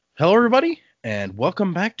Hello, everybody, and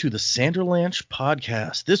welcome back to the Sanderlanche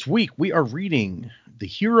podcast. This week, we are reading The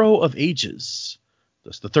Hero of Ages.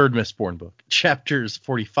 That's the third Mistborn book. Chapters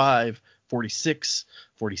 45, 46,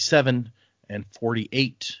 47, and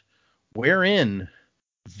 48, wherein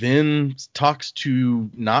Vin talks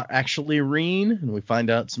to not actually Reen, and we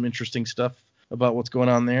find out some interesting stuff about what's going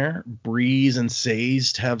on there. Breeze and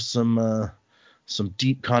Sazed have some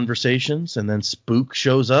deep conversations, and then Spook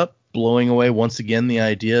shows up, blowing away once again the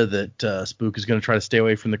idea that Spook is going to try to stay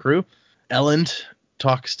away from the crew. Elend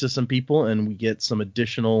talks to some people, and we get some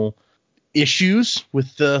additional issues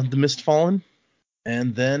with the Mistfallen.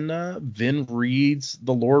 And then Vin reads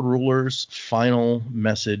the Lord Ruler's final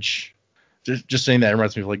message. Just saying that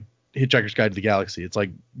reminds me of like Hitchhiker's Guide to the Galaxy. It's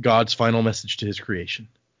like God's final message to his creation.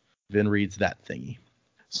 Vin reads that thingy.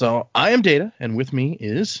 So I am Data, and with me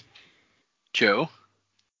is Joe,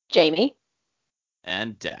 Jamie,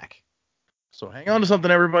 and Dak. So hang on to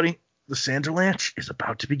something, everybody. The Sanderlanche is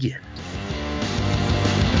about to begin.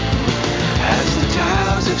 As the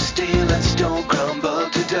towers of steel and stone crumble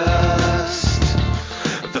to dust,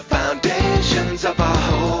 the foundations of our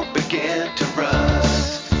hope begin to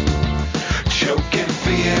rust. Choking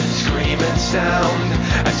fear, screaming sound,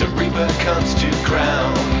 as a reaper comes to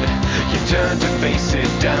ground. You turn to face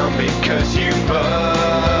it down because you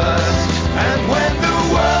must. And when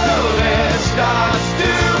the world starts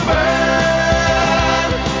to burn,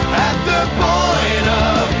 at the point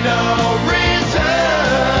of no return,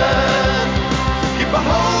 keep a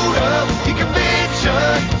hold of your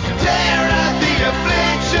conviction, tear out the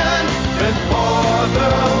affliction, before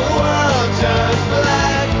the world turns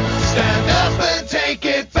black. Stand up and take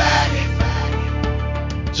it back.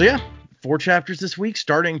 So yeah, 4 chapters this week,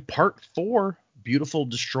 starting part 4, Beautiful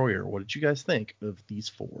Destroyer. What did you guys think of these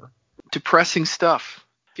 4? depressing stuff.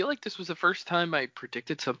 I feel like this was the first time I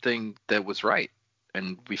predicted something that was right,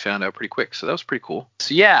 and we found out pretty quick, so that was pretty cool.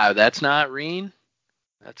 So yeah, that's not Reen,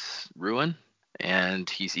 that's Ruin, and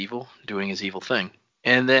he's evil, doing his evil thing.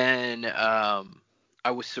 And then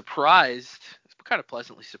I was surprised, kind of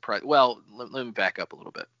pleasantly surprised. Well, let me back up a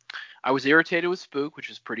little bit. I was irritated with Spook, which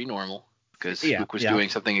is pretty normal, because Spook was doing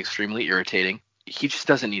something extremely irritating. He just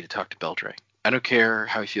doesn't need to talk to Beldray. I don't care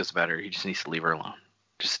how he feels about her, he just needs to leave her alone.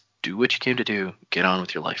 Just do what you came to do. Get on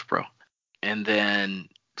with your life, bro. And then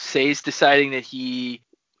Say's deciding that he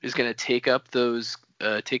is going to take up his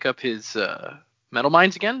metal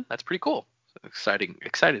mines again. That's pretty cool.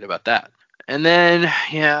 Excited about that. And then,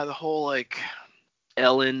 yeah, the whole like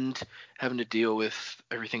Elend having to deal with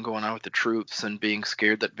everything going on with the troops and being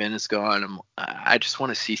scared that Vin is gone. I just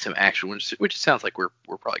want to see some action, which sounds like we're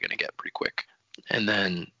probably going to get pretty quick. And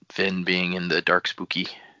then Vin being in the dark, spooky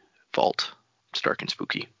vault. It's dark and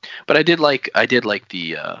spooky. But I did like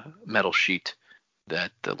the metal sheet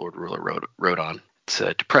that the Lord Ruler wrote on. It's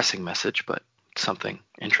a depressing message, but something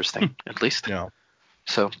interesting at least. Yeah.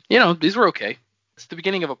 So, these were okay. It's the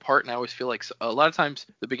beginning of a part, and I always feel like a lot of times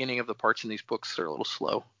the beginning of the parts in these books are a little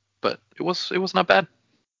slow, but it was not bad.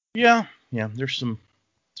 Yeah. There's some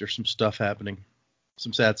stuff happening,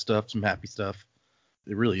 some sad stuff, some happy stuff.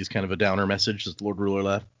 It really is kind of a downer message as the Lord Ruler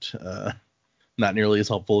left. Not nearly as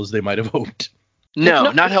helpful as they might have hoped.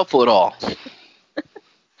 No, not helpful at all.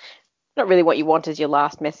 not really what you want as your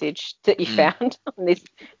last message that you found on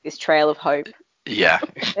this trail of hope. Yeah.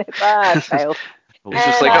 I failed. Well, it's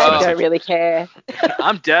just like, I don't really care.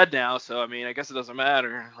 I'm dead now, so I guess it doesn't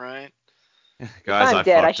matter, right? Guys, I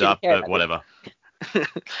dead, fucked up, but whatever.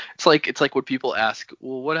 It's like when people ask,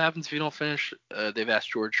 well, what happens if you don't finish? They've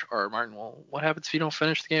asked George R. R. Martin, well, what happens if you don't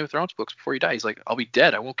finish the Game of Thrones books before you die? He's like, I'll be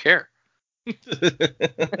dead. I won't care.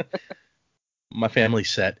 My family's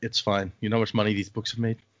set. It's fine. You know how much money these books have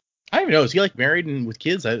made? I don't even know. Is he like married and with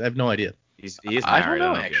kids? I have no idea. He is married. I don't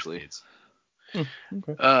know, if he has actually. kids.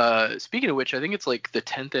 Okay. Speaking of which, I think it's like the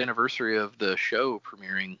 10th anniversary of the show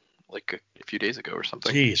premiering like a few days ago or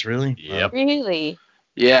something. Jeez, really? Yep. Really?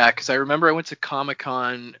 Yeah, because I remember I went to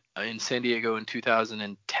Comic-Con in San Diego in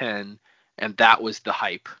 2010, and that was the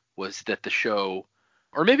hype, was that the show,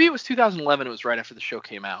 or maybe it was 2011, it was right after the show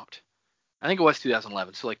came out. I think it was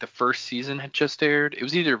 2011, so like the first season had just aired. It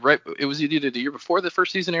was either the year before the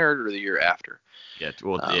first season aired or the year after. Yeah,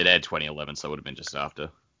 well, it aired 2011, so it would have been just after.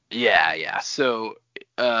 Yeah. So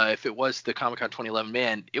if it was the Comic-Con 2011,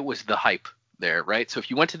 man, it was the hype there, right? So if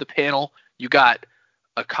you went to the panel, you got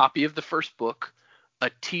a copy of the first book, a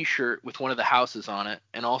T-shirt with one of the houses on it,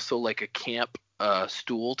 and also like a camp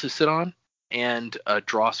stool to sit on, and a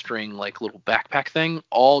drawstring like little backpack thing,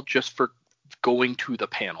 all just for going to the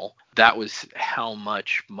panel. that was how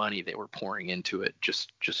much money they were pouring into it.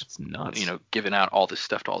 Just It's nuts. you know, giving out all this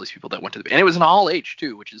stuff to all these people that went to and it was an all age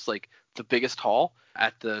too, which is like the biggest hall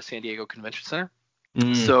at the San Diego Convention Center.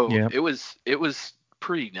 So yeah. it was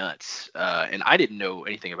pretty nuts. And I didn't know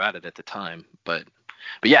anything about it at the time, but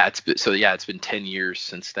yeah, it's been 10 years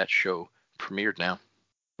since that show premiered now.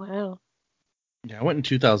 Wow. Yeah, I went in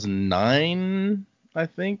 2009, I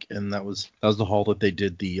think, and that was the hall that they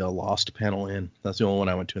did the Lost panel in. That's the only one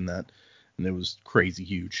I went to in that, and it was crazy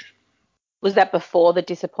huge. Was that before the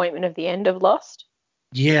disappointment of the end of Lost?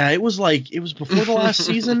 Yeah, it was before the last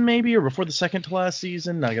season, maybe, or before the second to last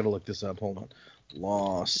season. I gotta look this up. Hold on.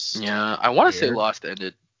 Lost. Yeah, I want to say aired. Lost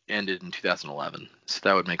ended in 2011, so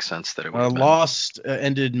that would make sense that it would have been Lost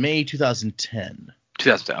ended May 2010.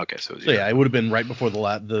 2010. Okay, so Yeah, it would have been right before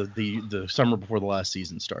the summer before the last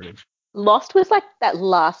season started. Lost was like that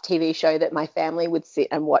last TV show that my family would sit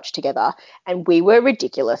and watch together, and we were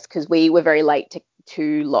ridiculous because we were very late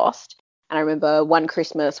to Lost. And I remember one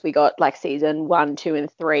Christmas we got like season 1, 2,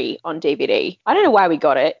 and 3 on DVD. I don't know why we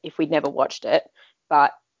got it if we'd never watched it,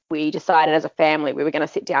 but we decided as a family we were going to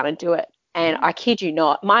sit down and do it. And I kid you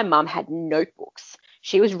not, my mum had notebooks.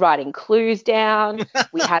 She was writing clues down.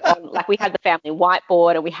 We had the family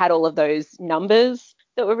whiteboard, and we had all of those numbers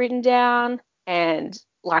that were written down. And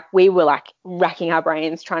like we were like racking our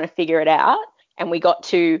brains trying to figure it out. And we got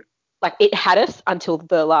to like it had us until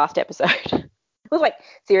the last episode. It was like,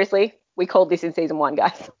 seriously, we called this in season 1,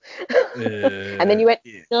 guys. And then you went,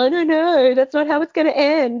 no, that's not how it's going to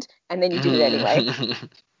end. And then you did it anyway.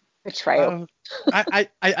 Betrayal.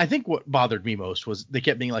 I think what bothered me most was they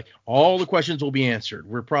kept being like, all the questions will be answered.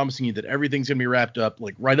 We're promising you that everything's going to be wrapped up,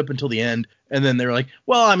 like right up until the end. And then they're like,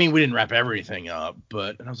 well, I mean, we didn't wrap everything up.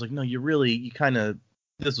 And I was like, no,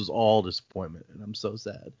 this was all disappointment. And I'm so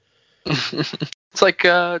sad. It's like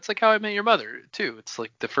How I Met Your Mother too. It's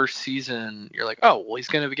like the first season, you're like, oh well, he's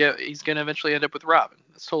gonna eventually end up with Robin.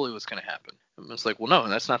 That's totally what's gonna happen. And it's like, well, no,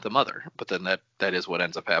 that's not the mother. But then that is what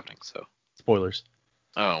ends up happening. So Spoilers.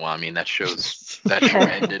 Oh well, I mean that show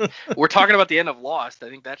ended. We're talking about the end of Lost. I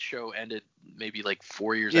think that show ended maybe like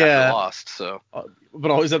 4 years after Lost. So,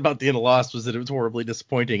 but all I said about the end of Lost was that it was horribly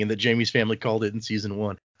disappointing, and that Jamie's family called it in season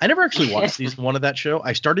 1. I never actually watched season 1 of that show.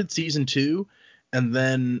 I started season 2, and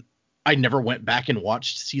then I never went back and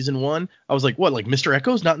watched season 1. I was like, what? Like Mr.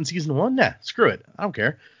 Echo's not in season 1? Nah, screw it. I don't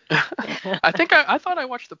care. I thought I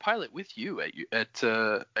watched the pilot with you at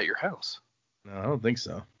your house. No, I don't think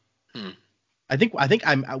so. I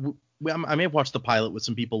may have watched the pilot with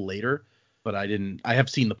some people later, but I didn't. I have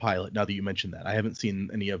seen the pilot now that you mentioned that. I haven't seen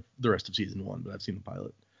any of the rest of season 1, but I've seen the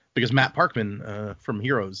pilot because Matt Parkman from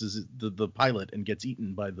Heroes is the pilot and gets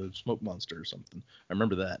eaten by the smoke monster or something. I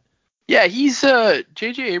remember that. Yeah, he's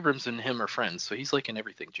J.J. Abrams and him are friends, so he's like in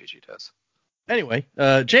everything J.J. does. Anyway,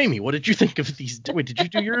 Jamie, what did you think of these? Wait, did you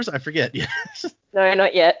do yours? I forget. No,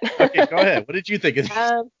 not yet. Okay, go ahead. What did you think of these?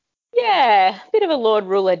 Yeah, bit of a Lord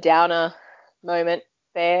Ruler downer moment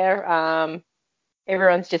there.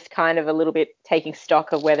 Everyone's just kind of a little bit taking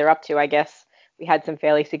stock of where they're up to, I guess. We had some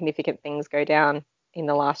fairly significant things go down in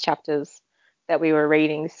the last chapters that we were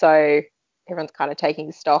reading, so everyone's kind of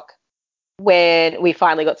taking stock. When we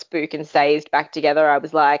finally got Spook and Sazed back together, I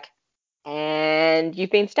was like, and you've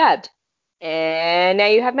been stabbed. And now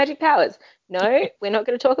you have magic powers. No, we're not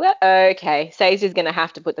going to talk about it. Okay, Sazed is going to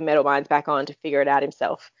have to put the metal mines back on to figure it out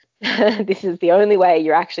himself. This is the only way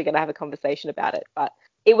you're actually going to have a conversation about it. But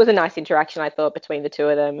it was a nice interaction, I thought, between the two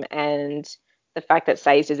of them. And the fact that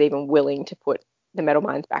Sazed is even willing to put the metal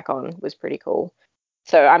mines back on was pretty cool.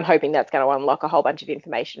 So I'm hoping that's going to unlock a whole bunch of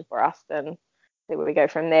information for us and see where we go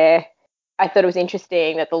from there. I thought it was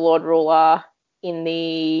interesting that the Lord Ruler in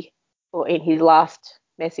his last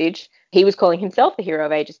message, he was calling himself the hero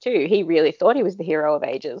of ages too. He really thought he was the hero of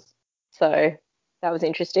ages. So that was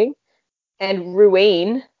interesting. And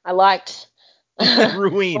Ruin, I liked.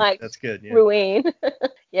 Ruin. That's good. Yeah. Ruin.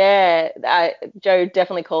 Yeah, Joe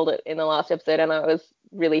definitely called it in the last episode, and I was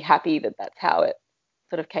really happy that that's how it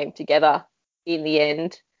sort of came together in the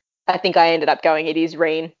end. I think I ended up going, it is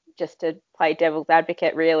Reen, just to play devil's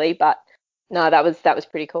advocate, really. But no, that was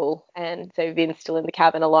pretty cool. And so Vin's still in the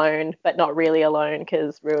cabin alone, but not really alone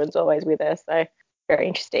because Ruin's always with her. So very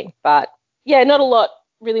interesting. But yeah, not a lot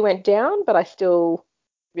really went down, but I still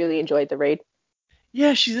really enjoyed the read.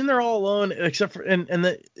 Yeah, she's in there all alone, except for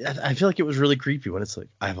I feel like it was really creepy when it's like,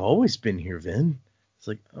 I've always been here, Vin. It's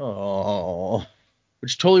like, oh,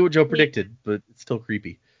 which is totally what Joe predicted, but it's still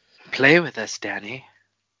creepy. Play with us, Danny.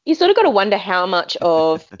 You sort of got to wonder how much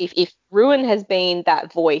of if Ruin has been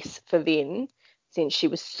that voice for Vin since she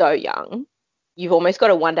was so young, you've almost got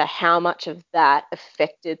to wonder how much of that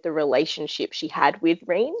affected the relationship she had with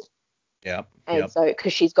Reen. Yep. And so,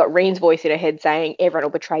 because she's got Reen's voice in her head saying, everyone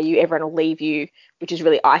will betray you, everyone will leave you, which is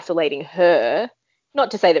really isolating her.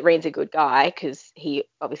 Not to say that Reen's a good guy, because he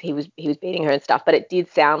was beating her and stuff, but it did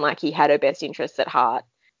sound like he had her best interests at heart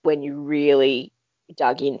when you really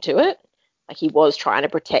dug into it. Like, he was trying to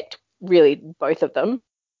protect really both of them.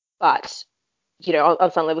 But, you know,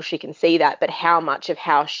 on some level she can see that, but how much of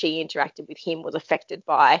how she interacted with him was affected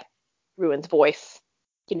by Ruin's voice?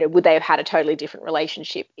 You know, would they have had a totally different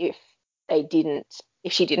relationship if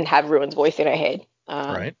she didn't have Ruin's voice in her head?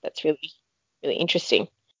 Right. That's really, really interesting.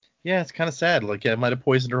 Yeah, it's kind of sad. Like, it might have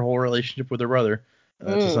poisoned her whole relationship with her brother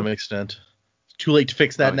to some extent. It's too late to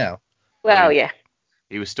fix that now. Well, yeah.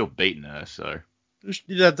 He was still beating her, so.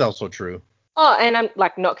 That's also true. Oh, and I'm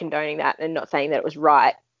like not condoning that and not saying that it was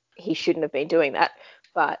right. He shouldn't have been doing that.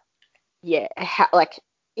 But yeah,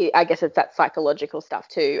 I guess it's that psychological stuff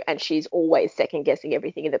too. And she's always second guessing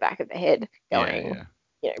everything in the back of the head, going,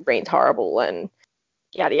 you know, Breen's horrible and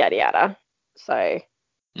yada yada yada. So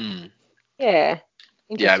yeah.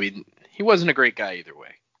 Yeah, I mean, he wasn't a great guy either way.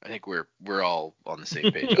 I think we're all on the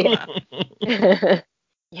same page on that.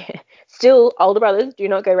 Yeah. Still, older brothers, do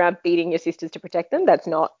not go around beating your sisters to protect them. That's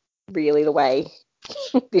not really the way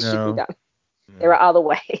this should be done. There are other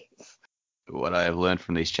ways. What I have learned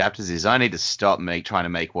from these chapters is I need to stop trying to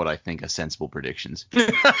make what I think are sensible predictions.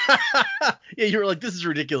 Yeah, you were like, this is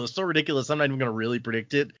ridiculous. So ridiculous, I'm not even going to really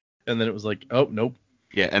predict it. And then it was like, oh, nope.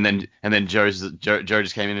 Yeah, and then Joe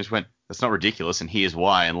just came in and just went, that's not ridiculous, and here's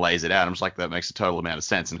why, and lays it out. I'm just like, that makes a total amount of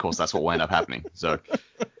sense, and of course that's what will end up happening. So,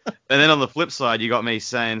 and then on the flip side, you got me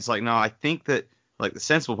saying, it's like, no, I think that, like, the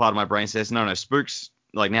sensible part of my brain says, no, Spook's,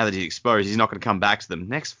 like, now that he's exposed, he's not going to come back to them.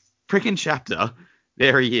 Next freaking chapter,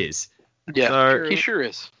 there he is. Yeah, so, he sure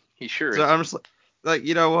is. So I'm just like,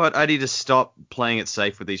 you know what? I need to stop playing it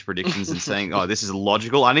safe with these predictions and saying, oh, this is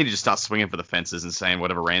illogical. I need to just start swinging for the fences and saying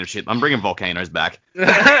whatever random shit. I'm bringing volcanoes back.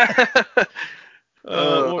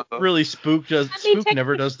 Really, Spook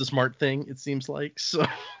never does the smart thing, it seems like. So.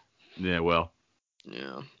 Yeah, well.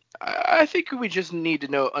 Yeah. I think we just need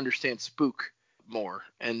to understand Spook more.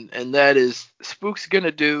 And that is, Spook's going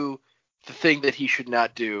to do the thing that he should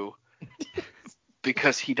not do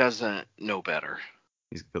because he doesn't know better.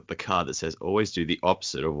 He's got the card that says, always do the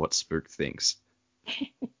opposite of what Spook thinks.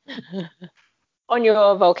 On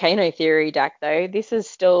your volcano theory, Dak, though, this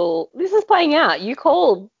is playing out. You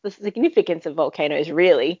called the significance of volcanoes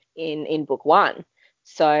really in book 1.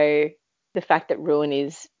 So the fact that Ruin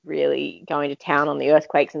is really going to town on the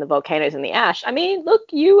earthquakes and the volcanoes and the ash, I mean, look,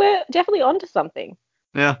 you were definitely onto something.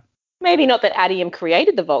 Yeah. Maybe not that Adium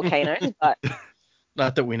created the volcanoes, but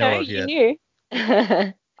not that we know of yet. You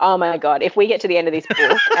knew. Oh my god, if we get to the end of this book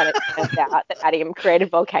and it turns out that Adium created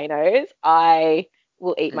volcanoes, I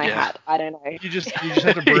will eat my hat. I don't know. You just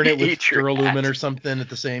have to burn it with duralumin or something at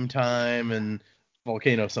the same time and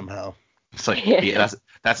volcano somehow. It's like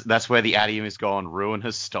that's where the Adium is gone. Ruin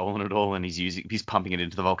has stolen it all and he's pumping it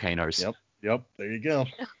into the volcanoes. Yep, there you go.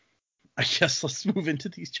 I guess let's move into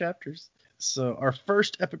these chapters. So our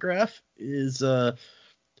first epigraph is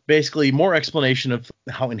basically more explanation of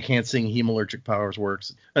how enhancing hemalurgic powers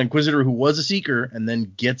works. An Inquisitor who was a Seeker and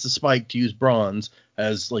then gets a spike to use bronze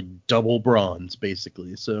has like double bronze,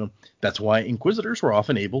 basically. So that's why Inquisitors were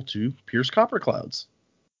often able to pierce copper clouds.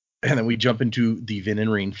 And then we jump into the Vin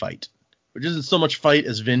and Reen fight, which isn't so much fight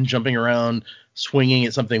as Vin jumping around, swinging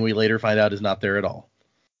at something we later find out is not there at all.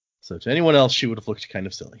 So to anyone else, she would have looked kind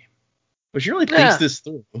of silly. But she really thinks this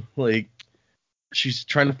through. Like, she's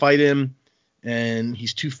trying to fight him, and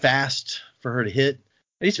he's too fast for her to hit.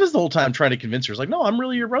 And he spends the whole time trying to convince her. He's like, no, I'm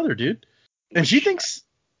really your brother, dude. And she thinks...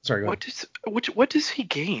 Sorry, go ahead. What does he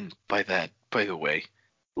gain by that, by the way?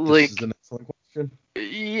 This is an excellent question.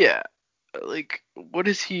 Yeah. Like, what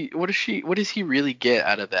does he really get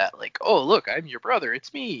out of that? Like, oh, look, I'm your brother.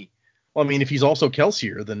 It's me. Well, I mean, if he's also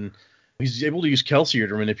Kelsier, then he's able to use Kelsier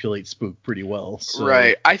to manipulate Spook pretty well. So.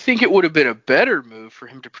 Right. I think it would have been a better move for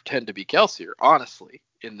him to pretend to be Kelsier, honestly,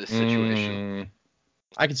 in this situation.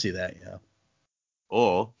 I can see that, yeah.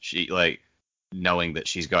 Or she, like, knowing that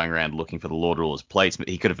she's going around looking for the Lord Ruler's plates,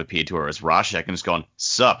 he could have appeared to her as Rashek and just gone,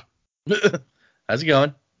 sup? How's it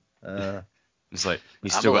going? It's like,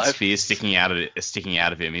 he's still got spears sticking out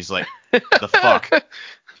of him. He's like, the fuck?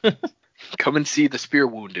 Come and see the spear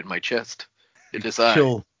wound in my chest. It is I.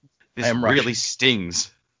 This really stings.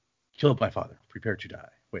 Killed my father. Prepare to die.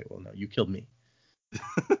 Wait, well, no, you killed me.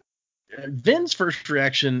 Vin's first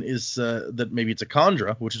reaction is that maybe it's a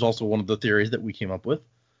Khandra, which is also one of the theories that we came up with,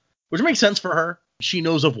 which makes sense for her. She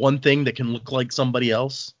knows of one thing that can look like somebody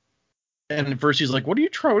else. And at first he's like, what are you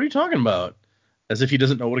talking about? As if he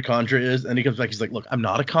doesn't know what a Khandra is. And he comes back, he's like, look, I'm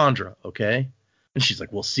not a Khandra, okay? And she's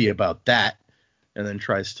like, we'll see about that. And then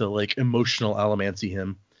tries to like emotional allomancy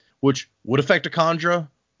him, which would affect a Khandra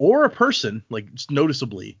or a person, like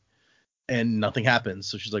noticeably, and nothing happens.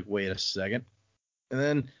 So she's like, wait a second. And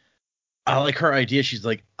then I like her idea. She's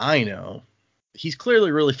like, I know. He's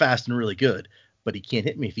clearly really fast and really good, but he can't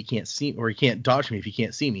hit me if he can't see, or he can't dodge me if he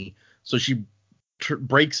can't see me. So she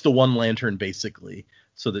breaks the one lantern basically,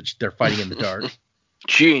 so that they're fighting in the dark.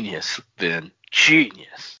 Genius, Vin.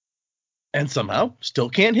 Genius. And somehow still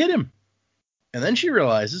can't hit him. And then she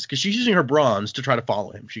realizes, because she's using her bronze to try to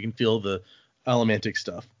follow him, she can feel the elementic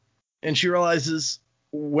stuff. And she realizes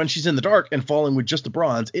when she's in the dark and falling with just the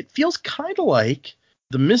bronze, it feels kind of like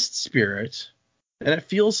the mist spirit. And it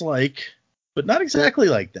feels like, but not exactly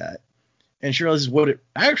like that. And she realizes what it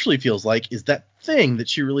actually feels like is that thing that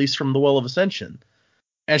she released from the Well of Ascension.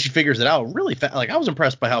 And she figures it out really fast. Like, I was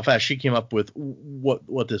impressed by how fast she came up with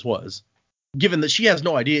what this was, given that she has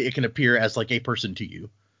no idea it can appear as like a person to you.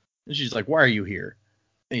 And she's like, why are you here?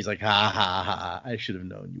 And he's like, ha, ha, ha. I should have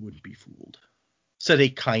known you wouldn't be fooled. Said a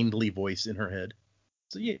kindly voice in her head.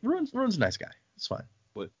 So yeah, Ruin's a nice guy. It's fine.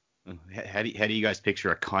 What? How do you guys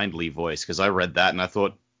picture a kindly voice? Because I read that and I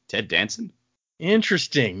thought, Ted Danson?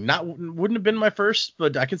 Interesting. Wouldn't have been my first,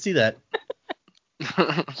 but I can see that.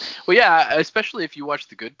 Well, yeah, especially if you watch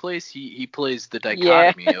The Good Place, he plays the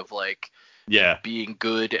dichotomy of like being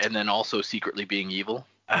good and then also secretly being evil.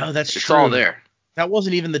 Oh, that's it's true. all there. That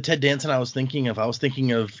wasn't even the Ted Danson I was thinking of. I was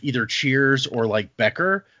thinking of either Cheers or like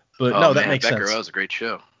Becker. But no, that makes Becker, sense. That was a great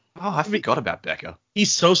show. Oh, I forgot about Becker.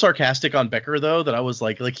 He's so sarcastic on Becker though that I was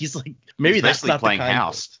like he's like maybe he's that's not playing the kind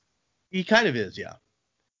House. He kind of is, yeah.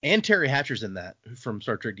 And Terry Hatcher's in that from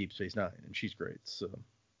Star Trek Deep Space Nine, and she's great. So,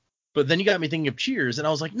 but then you got me thinking of Cheers, and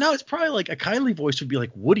I was like, no, it's probably like a kindly voice would be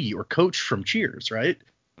like Woody or Coach from Cheers, right?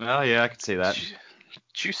 Oh yeah, I could see that.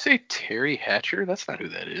 Did you say Terry Hatcher? That's not who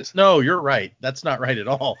that is. No, you're right. That's not right at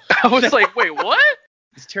all. I was like, wait, what?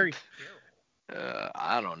 It's Terry.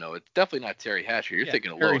 I don't know. It's definitely not Terry Hatcher. You're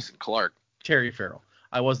thinking of Terry, Lois and Clark. Terry Farrell.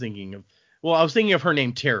 I was thinking of her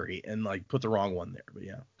name Terry and like put the wrong one there, but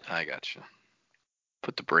yeah. I gotcha.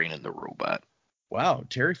 Put the brain in the robot. Wow,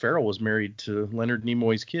 Terry Farrell was married to Leonard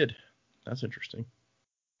Nimoy's kid. That's interesting.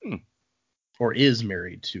 Or is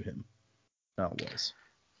married to him. No, it was.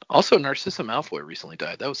 Also, Narcissa Malfoy recently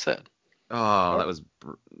died. That was sad. Oh,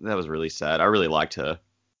 that was really sad. I really liked her.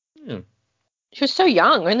 She was so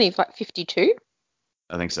young, only like 52.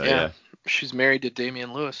 I think so, yeah. She's married to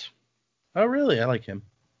Damian Lewis. Oh, really? I like him.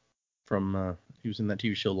 From he was in that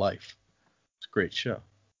TV show Life. It's a great show.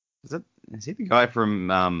 Is he the guy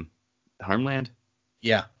from Homeland?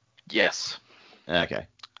 Yeah. Yes. Okay.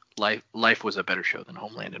 Life was a better show than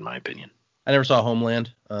Homeland, in my opinion. I never saw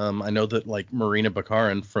Homeland. I know that like Marina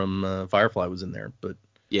Baccarin from Firefly was in there, but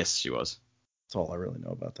yes, she was. That's all I really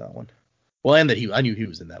know about that one. Well, and that I knew he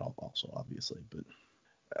was in that also, obviously.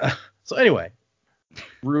 But so anyway,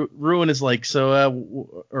 Ruin is like,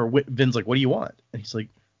 Vin's like, what do you want? And he's like,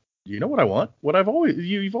 you know what I want?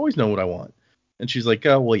 You've always known what I want. And she's like,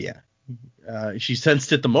 well, yeah. She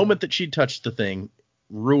sensed at the moment that she touched the thing,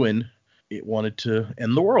 Ruin, it wanted to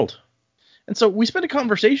end the world. And so we spent a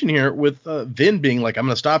conversation here with Vin being like, I'm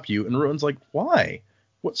going to stop you. And Ruin's like, why?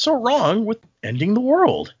 What's so wrong with ending the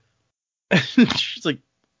world? And she's like,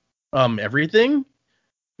 everything?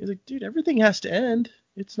 He's like, dude, everything has to end.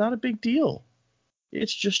 It's not a big deal.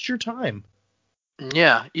 It's just your time.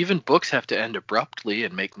 Yeah, even books have to end abruptly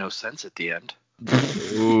and make no sense at the end.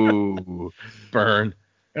 Ooh, burn.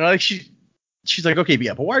 And like she's like, okay,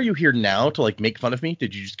 but why are you here now to like make fun of me?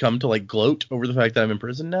 Did you just come to like gloat over the fact that I'm in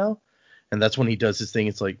prison now? And that's when he does his thing.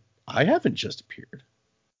 It's like, I haven't just appeared.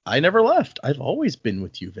 I never left. I've always been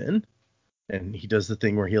with you, Vin. And he does the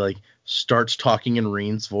thing where he like starts talking in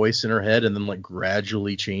Reen's voice in her head and then like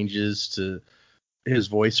gradually changes to his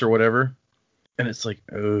voice or whatever. And it's like,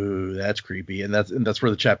 oh, that's creepy. And that's where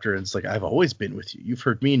the chapter ends. Like, I've always been with you. You've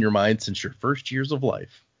heard me in your mind since your first years of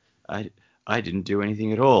life. I didn't do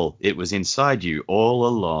anything at all. It was inside you all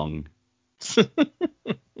along. Finn,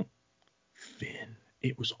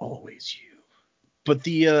 it was always you. But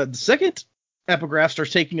the second epigraph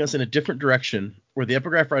starts taking us in a different direction, where the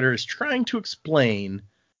epigraph writer is trying to explain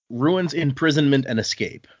Ruin's imprisonment and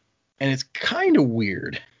escape. And it's kind of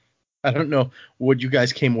weird. I don't know what you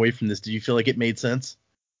guys came away from this. Did you feel like it made sense?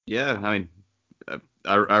 Yeah, I mean,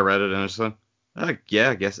 I read it and I just thought, yeah,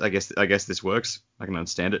 I guess this works. I can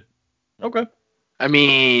understand it. Okay. I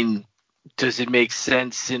mean, does it make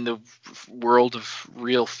sense in the world of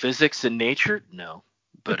real physics and nature? No.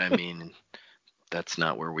 But I mean, that's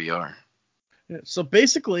not where we are. So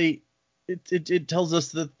basically, it tells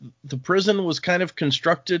us that the prison was kind of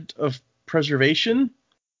constructed of preservation,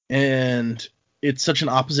 and it's such an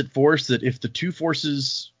opposite force that if the two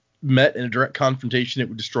forces met in a direct confrontation, it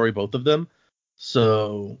would destroy both of them.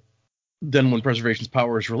 So then when Preservation's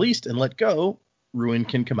power is released and let go, Ruin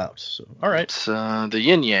can come out. So, all right. It's the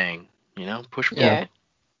yin yang, push pull. Yeah.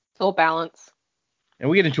 It's all balance. And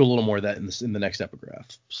we get into a little more of that in the next epigraph.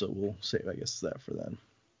 So we'll save, I guess, that for then.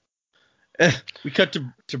 We cut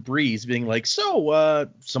to Breeze being like, so,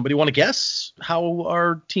 somebody want to guess how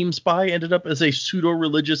our team spy ended up as a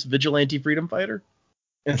pseudo-religious vigilante freedom fighter?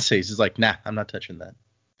 And Saze is like, nah, I'm not touching that.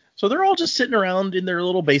 So they're all just sitting around in their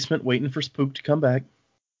little basement waiting for Spook to come back.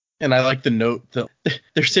 And I like the note that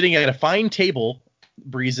they're sitting at a fine table,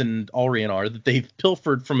 Breeze and Alrian are, that they've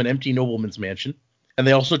pilfered from an empty nobleman's mansion. And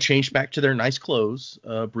they also changed back to their nice clothes.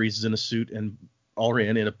 Breeze is in a suit and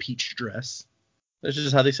Alrian in a peach dress. That's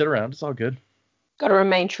just how they sit around. It's all good. Got to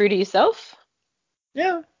remain true to yourself.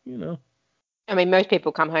 Yeah, I mean, most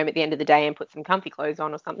people come home at the end of the day and put some comfy clothes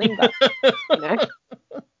on or something, but, I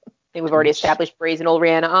think we've already established Breeze and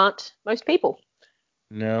Alrian aren't most people.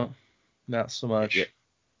 No, not so much. Yeah.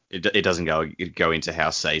 It doesn't go into how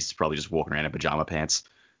Saze is probably just walking around in pajama pants.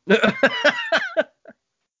 I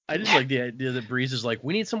just like the idea that Breeze is like,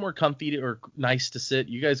 we need somewhere comfy or nice to sit.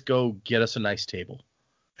 You guys go get us a nice table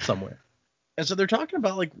somewhere. And so they're talking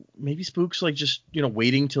about, like, maybe Spook's, like, just,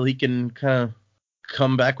 waiting till he can kind of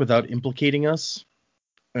come back without implicating us.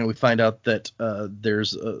 And we find out that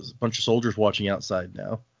there's a bunch of soldiers watching outside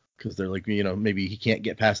now. Because they're like, maybe he can't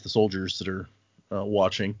get past the soldiers that are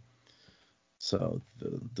watching. So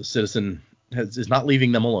the citizen is not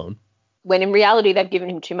leaving them alone. When in reality, they've given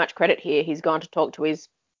him too much credit here. He's gone to talk to his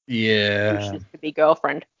to-be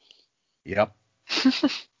girlfriend. Yep.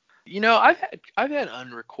 I've had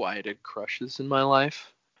unrequited crushes in my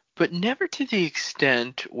life, but never to the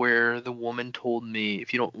extent where the woman told me,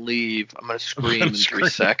 if you don't leave, I'm going to scream in 3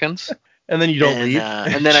 seconds. And then you don't leave.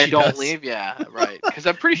 And then I don't leave. Yeah, right. Because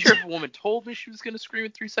I'm pretty sure if a woman told me she was going to scream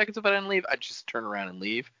in 3 seconds if I didn't leave, I'd just turn around and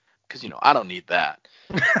leave. Because, I don't need that.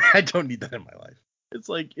 I don't need that in my life. It's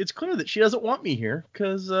like, it's clear that she doesn't want me here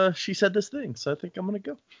because she said this thing. So I think I'm going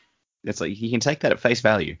to go. It's like, you can take that at face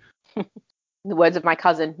value. In the words of my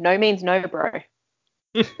cousin, no means no, bro.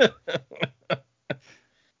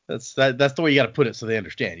 That's the way you got to put it so they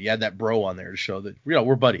understand. You add that bro on there to show that,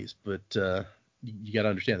 we're buddies, but you got to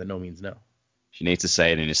understand that no means no. She needs to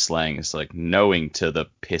say it in his slang. It's like knowing to the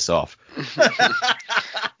piss off.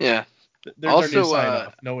 Yeah. There's also, our new sign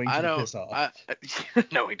off. Knowing to the piss off.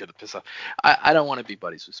 Knowing to the piss off. I don't want to be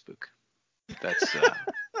buddies with Spook. That's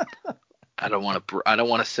I don't want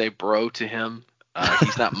to say bro to him.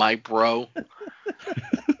 He's not my bro.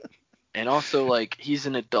 And also, like, he's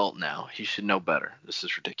an adult now. He should know better. This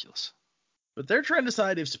is ridiculous. But they're trying to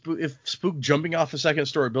decide if Spook jumping off a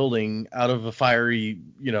second-story building out of a fiery,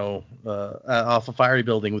 off a fiery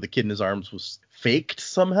building with a kid in his arms was faked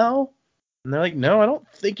somehow. And they're like, no, I don't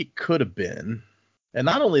think it could have been. And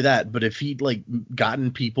not only that, but if he'd, like,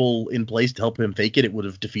 gotten people in place to help him fake it, it would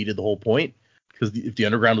have defeated the whole point. Because if the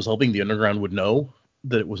underground was helping, the underground would know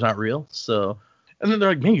that it was not real. So, and then they're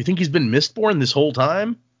like, man, you think he's been Mistborn this whole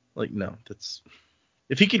time? Like, no, that's...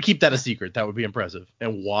 If he could keep that a secret, that would be impressive.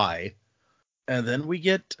 And why? And then we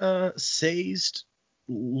get Sazed.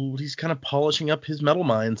 He's kind of polishing up his metal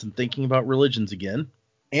minds and thinking about religions again.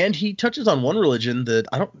 And he touches on one religion that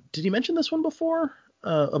did he mention this one before?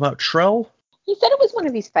 About Trell? He said it was one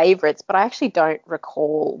of his favorites, but I actually don't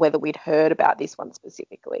recall whether we'd heard about this one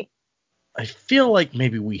specifically. I feel like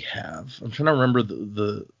maybe we have. I'm trying to remember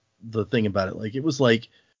the thing about it. Like, it was like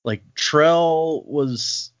Trell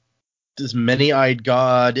was this many-eyed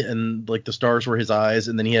god, and like the stars were his eyes,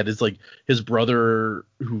 and then he had his brother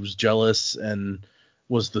who was jealous and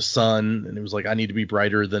was the sun, and it was like, I need to be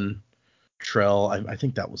brighter than Trell. I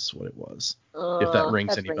think that was what it was. If that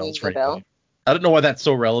rings any bells for anybody. I don't know why that's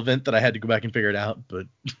so relevant that I had to go back and figure it out, but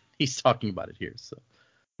he's talking about it here. So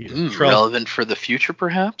Trell, relevant for the future,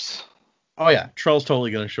 perhaps? Oh yeah, Trell's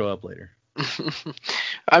totally going to show up later.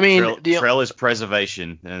 I mean, Trell is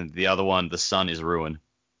preservation, and the other one, the sun, is ruin.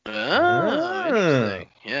 Oh, interesting.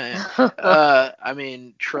 Yeah. I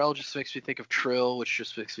mean, Trell just makes me think of Trill, which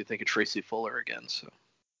just makes me think of Tracy Fuller again. So,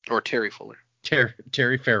 or Terry Fuller.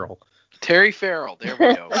 Terry Farrell. Terry Farrell. There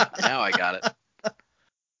we go. Now I got it.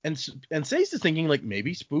 And Sace is thinking, like,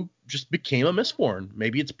 maybe Spook just became a Mistborn.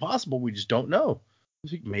 Maybe it's possible. We just don't know.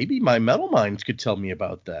 Maybe my metal minds could tell me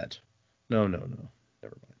about that. No. Never mind.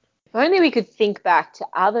 If only we could think back to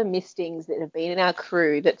other mistings that have been in our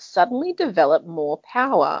crew that suddenly developed more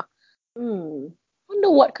power. Wonder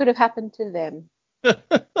what could have happened to them. No,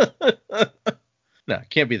 it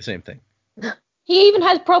can't be the same thing. He even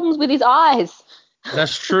has problems with his eyes.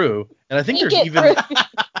 That's true. And I think there's even...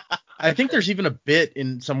 I think there's even a bit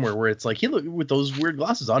in somewhere where it's like he look with those weird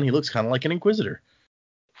glasses on, he looks kind of like an Inquisitor.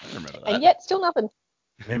 I don't remember that. And yet still nothing.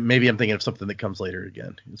 Maybe I'm thinking of something that comes later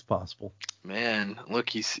again. It's possible. Man, look,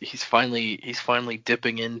 he's finally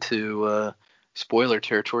dipping into spoiler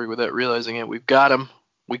territory without realizing it. We've got him.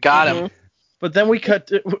 We got him. But then we cut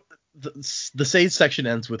to, the save section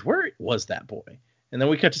ends with, where was that boy? And then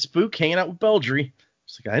we cut to Spook hanging out with Beldry.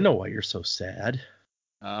 It's like, I know why you're so sad.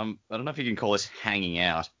 I don't know if you can call this hanging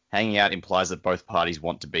out. Hanging out implies that both parties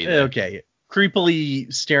want to be there. Okay.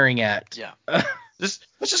 Creepily staring at. Yeah. Let's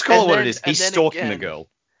just call And it what then- it is. and He's then stalking again- the girl.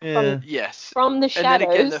 Yeah. Yes. From the And then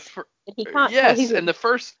shadows. again, that he can't tell yes, he's and the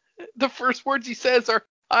first words he says are,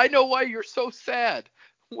 "I know why you're so sad."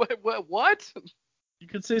 What? You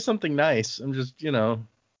could say something nice. I'm just,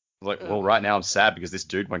 Like, well, right now I'm sad because this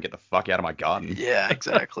dude won't get the fuck out of my garden. Yeah,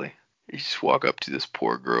 exactly. You just walk up to this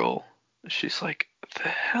poor girl. She's like, "The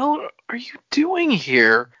hell are you doing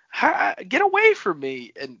here? Get away from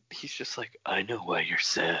me!" And he's just like, "I know why you're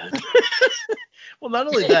sad." Well, not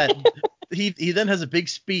only that, he then has a big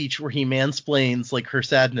speech where he mansplains like her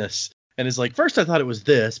sadness and is like, first I thought it was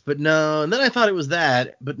this, but no, and then I thought it was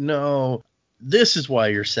that, but no, this is why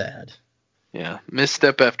you're sad. Yeah,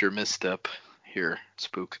 misstep after misstep here,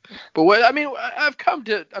 Spook. But what I mean, I've come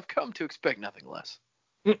to expect nothing less.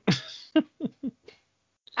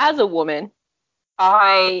 As a woman,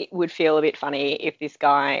 I would feel a bit funny if this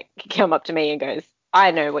guy could come up to me and goes,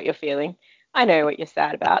 I know what you're feeling. I know what you're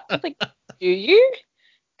sad about. It's like, do you?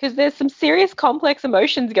 Because there's some serious complex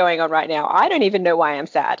emotions going on right now. I don't even know why I'm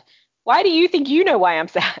sad. Why do you think you know why I'm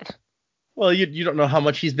sad? Well, you don't know how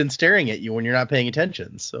much he's been staring at you when you're not paying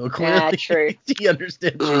attention, so clearly true. he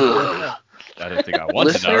understands you. Ugh. I don't think I want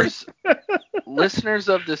to know. Listeners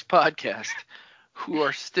of this podcast who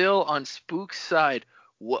are still on Spook's side,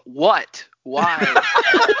 what? Why?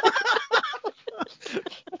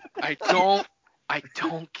 I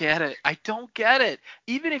don't get it. I don't get it.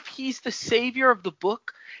 Even if he's the savior of the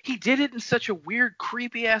book, he did it in such a weird,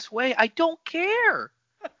 creepy ass way. I don't care.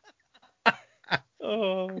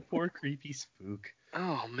 Oh, poor creepy Spook.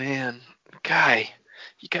 Oh man, guy,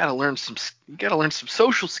 you gotta learn some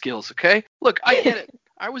social skills, okay? Look, I get it.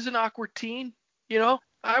 I was an awkward teen,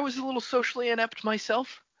 I was a little socially inept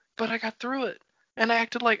myself, but I got through it, and I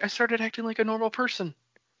started acting like a normal person.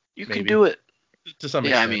 You can Maybe. do it. To some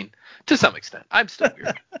Yeah, extent. I mean, to some extent, I'm still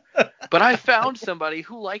weird, but I found somebody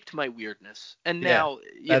who liked my weirdness, and now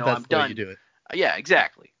that's I'm the way done. you do it. Yeah,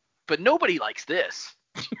 exactly. But nobody likes this.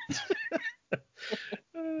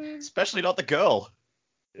 Especially not the girl.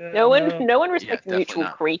 Yeah, No one respects definitely mutual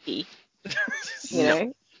not. creepy. You No.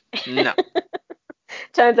 know? No.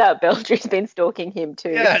 Turns out Beldry's been stalking him too.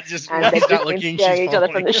 Yeah, just and when they've he's not just been looking, staring she's each other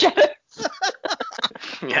from the following.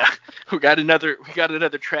 shadows. Yeah, we got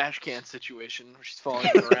another trash can situation where she's following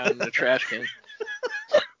him around in a trash can.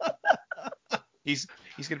 He's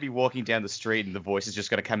gonna be walking down the street and the voice is just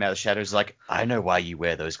gonna come out of the shadows like, I know why you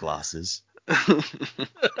wear those glasses.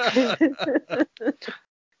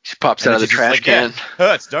 She pops And out of the it's just trash like, yeah, can.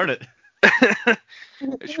 hurts, don't it?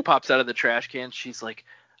 She pops out of the trash can. She's like,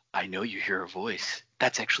 I know you hear a voice.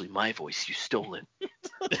 That's actually my voice. You stole it.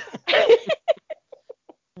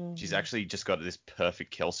 She's actually just got this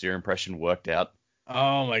perfect Kelsier impression worked out.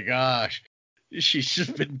 Oh my gosh. She's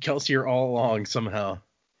just been Kelsier all along somehow.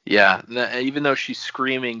 Yeah, even though she's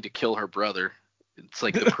screaming to kill her brother, it's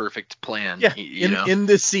like the perfect plan. Yeah, you know? in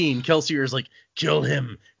this scene, Kelsier is like, kill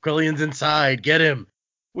him. Quillian's inside. Get him.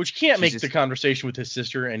 Which can't She's make just- the conversation with his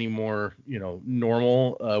sister any more,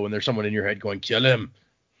 normal when there's someone in your head going, kill him.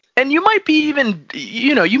 And you might be even,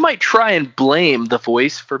 you might try and blame the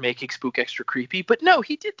voice for making Spook extra creepy, but no,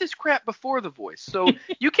 he did this crap before the voice. So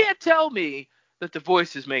you can't tell me that the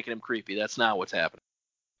voice is making him creepy. That's not what's happening.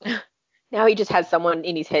 Now he just has someone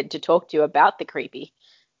in his head to talk to about the creepy.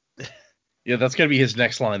 Yeah, that's going to be his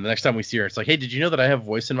next line. The next time we see her, it's like, hey, did you know that I have a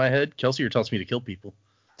voice in my head? Kelsier tells me to kill people.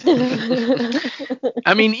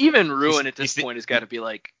 I mean, even Ruin at this he's- point has got to be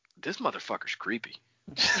like, this motherfucker's creepy.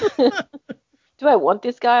 Do I want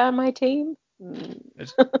this guy on my team?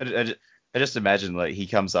 I just imagine like he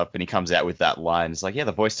comes up and he comes out with that line. It's like, yeah,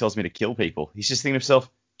 the voice tells me to kill people. He's just thinking to himself,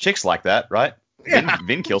 chicks like that, right? Yeah.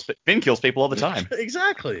 Vin kills people all the time.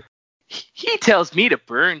 Exactly. He tells me to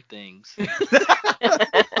burn things.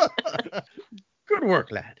 Good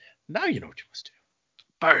work, lad. Now you know what you must do.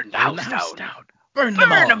 Burn the Burn house down. Burn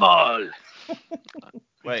Burn them all.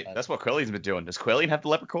 Wait, that's what Quellian's been doing. Does Quellian have the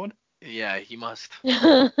leprechaun? Yeah, he must.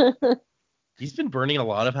 He's been burning a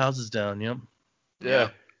lot of houses down, yep. Yeah.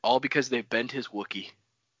 All because they bent his Wookiee.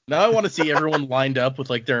 Now I want to see everyone lined up with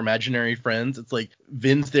like their imaginary friends. It's like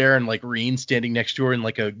Vin's there and like Reen standing next to her in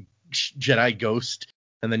like a Jedi ghost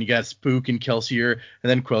And then you got Spook and Kelsier, and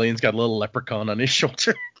then Quellian's got a little leprechaun on his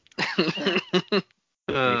shoulder.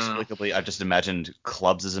 Inexplicably, I've just imagined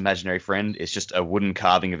Clubs' imaginary friend. It's just a wooden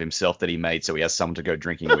carving of himself that he made, so he has someone to go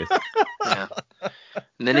drinking with. Yeah.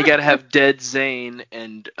 And then you got to have Dead Zane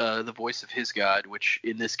and the voice of his god, which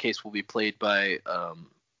in this case will be played by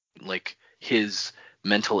like his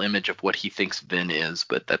mental image of what he thinks Vin is,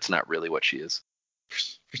 but that's not really what she is.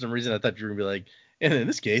 For some reason, I thought you were gonna be like, and in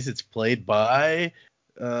this case, it's played by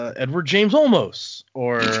Edward James Olmos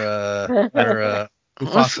or Mufasa.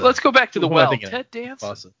 Let's go back to the Who am I well. thinking of? Ted Danson.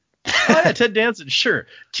 Mufasa. Oh yeah, Ted Danson. Sure,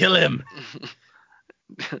 kill him.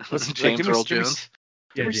 James Earl Jones.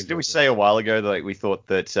 Did we say a while ago that we thought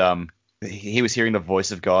that he was hearing the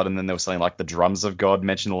voice of God, and then there was something like the drums of God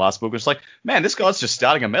mentioned in the last book? It's like, man, this guy's just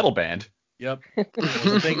starting a metal band. Yep. That was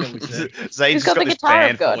the thing that we said. Zane's got got the this guitar of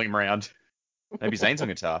band God. following him around. Maybe Zane's on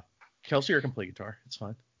guitar. Kelsier can play guitar. It's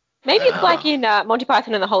fine. Maybe it's like in Monty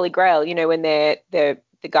Python and the Holy Grail, when the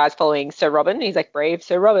guy's following Sir Robin. He's like, brave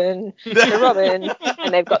Sir Robin, Sir Robin,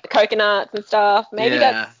 and they've got the coconuts and stuff. Maybe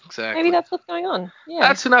that's what's going on. Yeah.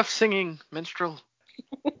 That's enough singing, minstrel.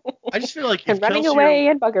 I just feel like and if running Kelsier, away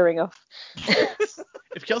and buggering off.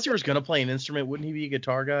 if Kelsier was gonna play an instrument, wouldn't he be a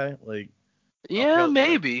guitar guy? Like, Yeah,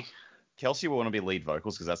 maybe. Kelsey will want to be lead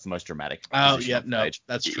vocals because that's the most dramatic. oh position yeah, on no, stage.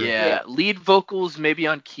 that's true. Yeah, lead vocals maybe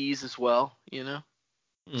on keys as well.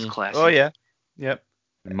 It's classic. Oh yeah, yep.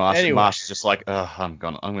 Marsh is just like, I'm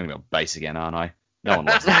gonna go bass again, aren't I? No one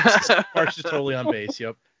likes that. Marsh is totally on bass.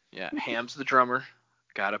 Yep. Yeah, Ham's the drummer.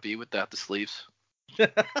 Gotta be without the sleeves.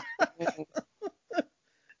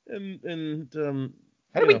 and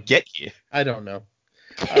How did we get here? I don't know.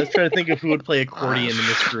 I was trying to think of who would play accordion in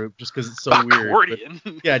this group, just because it's so weird. Accordion?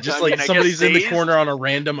 But, yeah, just I somebody's in the Say's? corner on a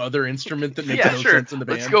random other instrument that makes no sense in the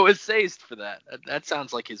band. Let's go with Say's for that. That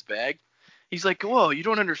sounds like his bag. He's like, whoa, you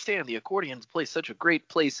don't understand. The accordion plays such a great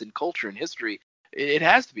place in culture and history. It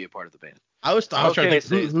has to be a part of the band. I was trying to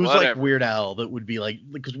think who's whatever. like Weird Al that would be like,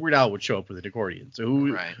 because Weird Al would show up with an accordion. So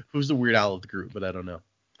who's the Weird Al of the group? But I don't know.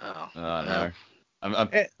 Oh no.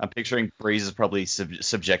 I'm picturing Breeze is probably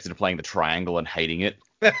subjected to playing the triangle and hating it.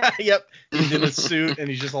 Yep. He's in a suit and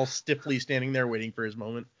he's just all stiffly standing there waiting for his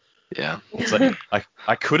moment. Yeah. It's like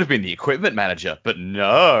I could have been the equipment manager, but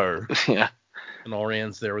no. Yeah. And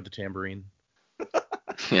Allran's there with the tambourine.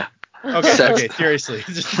 Yeah. Okay, seriously.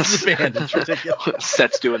 Just the band. It's ridiculous.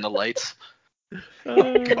 Set's doing the lights.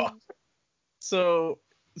 Oh, God. So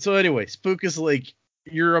anyway, Spook is like,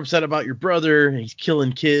 you're upset about your brother, and he's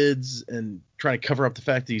killing kids and trying to cover up the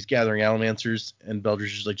fact that he's gathering Alamancers, and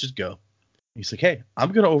Beldridge is like, just go. He's like, hey,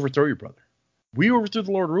 I'm going to overthrow your brother. We overthrew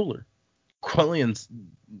the Lord Ruler. Quellian's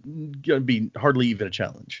going to be hardly even a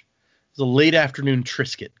challenge. It's a late afternoon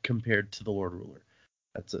Trisket compared to the Lord Ruler.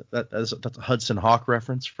 That's a Hudson Hawk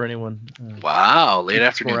reference for anyone. Wow, late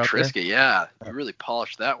afternoon Trisket. There. Yeah, you really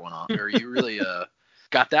polished that one off, or you really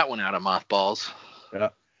got that one out of mothballs. Yeah.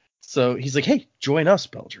 So he's like, hey, join us,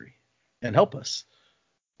 Beldry, and help us.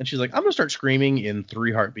 And she's like, I'm gonna start screaming in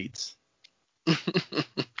 3 heartbeats.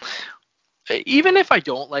 Even if I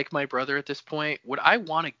don't like my brother at this point, would I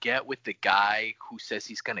want to get with the guy who says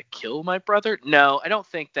he's going to kill my brother? No, I don't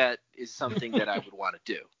think that is something that I would want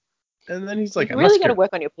to do. And then he's like, you really got to work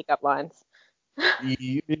on your pickup lines.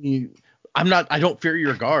 I don't fear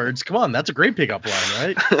your guards. Come on, that's a great pickup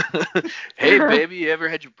line, right? Hey, baby, you ever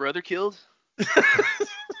had your brother killed?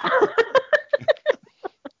 I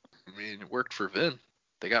mean, it worked for Vin.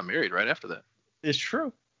 They got married right after that. It's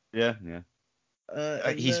true. Yeah.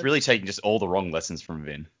 He's really taking just all the wrong lessons from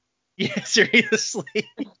Vin. Yeah, seriously.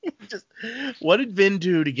 Just what did Vin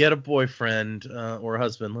do to get a boyfriend or a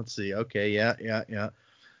husband? Let's see. Okay, yeah.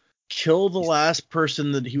 Kill the last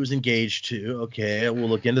person that he was engaged to. Okay, we'll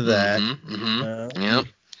look into that. Yep.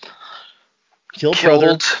 Killed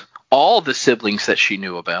brother. All the siblings that she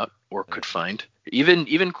knew about or could find.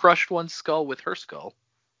 Even crushed one's skull with her skull.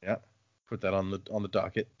 Yeah. Put that on the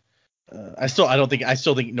docket. I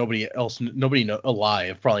still think nobody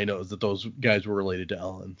alive probably knows that those guys were related to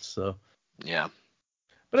Ellen. So yeah.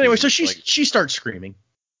 But anyway, so she starts screaming.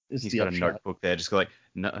 He's got a notebook there, just go like,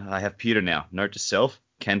 no, I have pewter now. Note to self: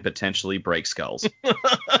 can potentially break skulls.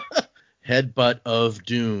 Headbutt of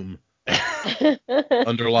doom.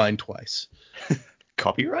 Underlined twice.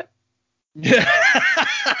 Copyright? Yeah.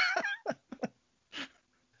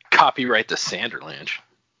 Copyright the Sanderlanche.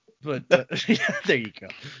 But yeah, there you go.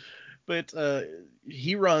 But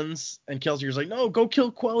he runs, and Kelsier's like, no, go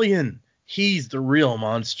kill Quellian. He's the real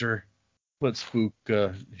monster. But Spook,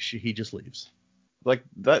 he just leaves. Like,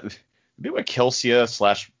 that, the bit where Kelsier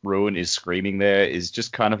 / Ruin is screaming there is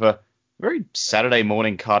just kind of a very Saturday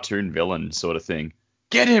morning cartoon villain sort of thing.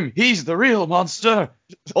 Get him! He's the real monster!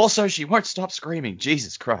 Also, she won't stop screaming.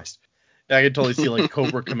 Jesus Christ. I could totally see like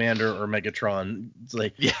Cobra Commander or Megatron. It's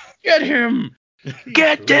like, yeah, get him!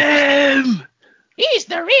 Get them! He's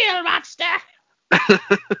the real monster. I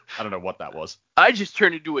don't know what that was. I just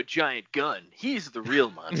turned into a giant gun. He's the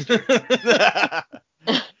real monster.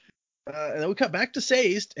 And then we cut back to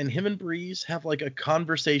Sazed, and him and Breeze have like a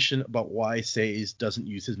conversation about why Sazed doesn't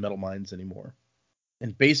use his metal mines anymore.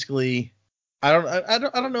 And basically, I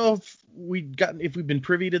don't know if we've been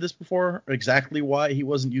privy to this before, exactly why he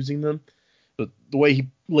wasn't using them. But the way he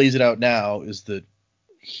lays it out now is that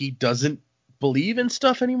he doesn't believe in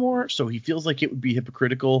stuff anymore, so he feels like it would be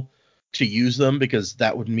hypocritical to use them because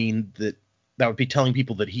that would mean that would be telling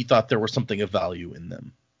people that he thought there was something of value in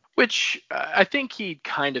them. Which I think he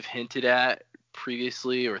kind of hinted at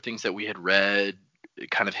previously, or things that we had read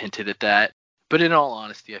kind of hinted at that. But in all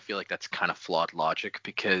honesty, I feel like that's kind of flawed logic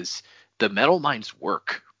because the metal mines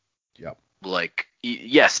work. Yep. Like,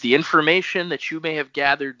 yes, the information that you may have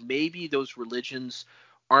gathered, maybe those religions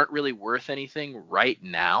aren't really worth anything right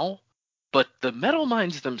now, but the metal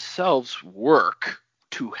mines themselves work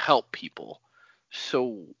to help people.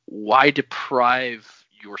 So why deprive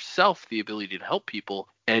yourself the ability to help people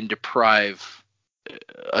and deprive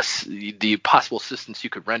the possible assistance you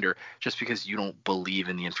could render just because you don't believe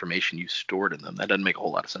in the information you stored in them? That doesn't make a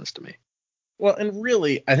whole lot of sense to me. Well, and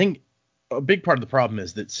really, I think a big part of the problem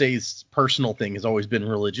is that Say's personal thing has always been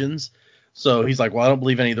religions. So he's like, well, I don't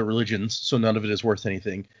believe any of the religions, so none of it is worth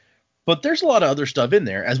anything. But there's a lot of other stuff in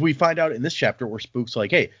there, as we find out in this chapter where Spook's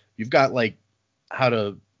like, hey, you've got like how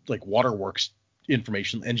to like waterworks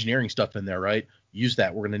information, engineering stuff in there, right? Use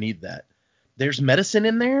that. We're going to need that. There's medicine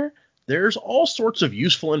in there. There's all sorts of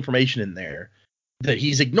useful information in there that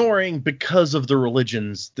he's ignoring because of the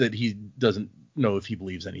religions that he doesn't know if he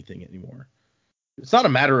believes anything anymore. It's not a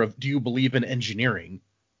matter of do you believe in engineering.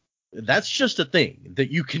 That's just a thing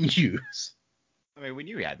that you can use. I mean, we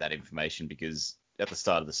knew he had that information because at the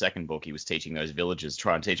start of the second book, he was teaching those villagers,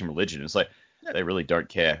 trying to teach them religion. It's like, they really don't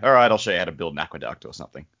care. All right, I'll show you how to build an aqueduct or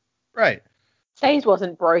something. Right. Say's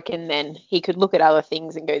wasn't broken then. He could look at other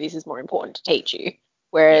things and go, this is more important to teach you.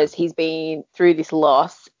 Whereas he's been through this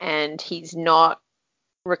loss and he's not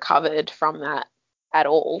recovered from that at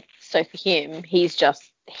all. So for him, he's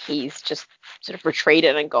just sort of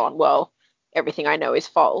retreated and gone, well, everything I know is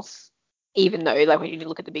false. Even though, like, when you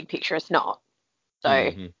look at the big picture, it's not.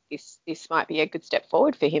 So this might be a good step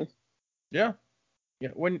forward for him. Yeah. Yeah.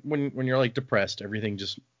 When you're like depressed, everything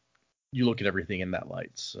just, you look at everything in that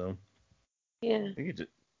light. So yeah, I think it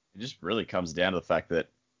just really comes down to the fact that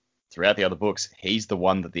throughout the other books, he's the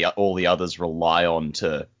one that all the others rely on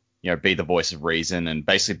to, be the voice of reason and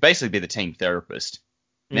basically be the team therapist.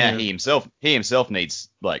 Now he himself needs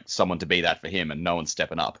like someone to be that for him, and no one's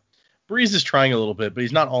stepping up. Breeze is trying a little bit, but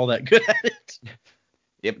he's not all that good at it.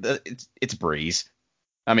 Yeah, but it's Breeze.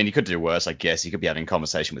 I mean, he could do worse, I guess. He could be having a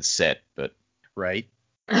conversation with Set, but right.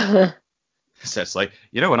 Set's like,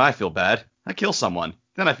 when I feel bad, I kill someone,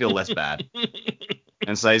 then I feel less bad.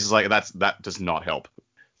 And Say's like, that does not help.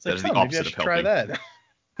 It's like, that is the opposite of helping. Try that.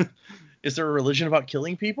 Is there a religion about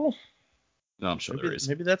killing people? No, I'm sure there is.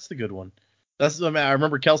 Maybe that's the good one. I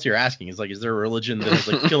remember Kelsier asking, is there a religion that is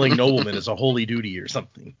like killing noblemen is a holy duty or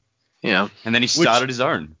something? Yeah. And then he started his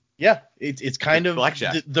own. Yeah, it's kind of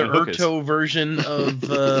blackjack the Urto version of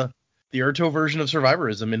the Urto version of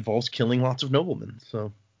survivorism involves killing lots of noblemen.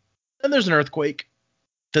 So, and there's an earthquake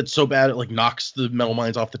that's so bad it like knocks the metal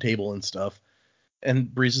mines off the table and stuff.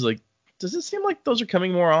 And Breeze is like, does it seem like those are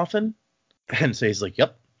coming more often? And Say's like,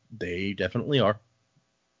 yep, they definitely are.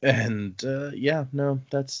 And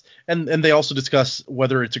that's and they also discuss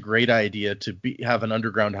whether it's a great idea to have an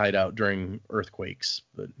underground hideout during earthquakes.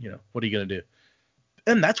 But what are you gonna do?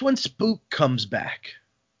 And that's when Spook comes back,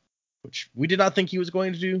 which we did not think he was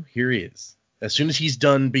going to do. Here he is. As soon as he's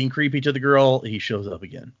done being creepy to the girl, he shows up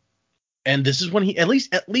again. And this is when he at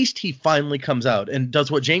least he finally comes out and does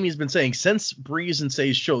what Jamie's been saying since Breeze and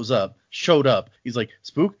Says showed up. He's like,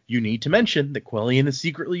 Spook, you need to mention that Quellion is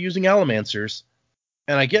secretly using Allomancers.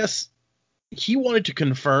 And I guess he wanted to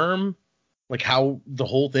confirm like how the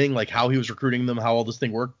whole thing, like how he was recruiting them, how all this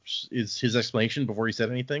thing works, is his explanation before he said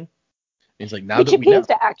anything. And he's like, now which that we know. appears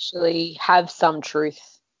to actually have some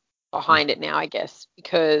truth behind it now, I guess,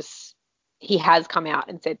 because he has come out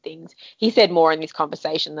and said things. He said more in this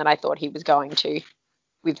conversation than I thought he was going to,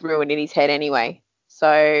 with Ruin in his head anyway.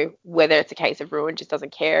 So whether it's a case of Ruin just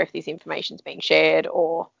doesn't care if this information's being shared,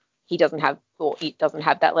 or he doesn't have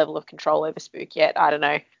that level of control over Spook yet, I don't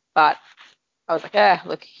know. But I was like,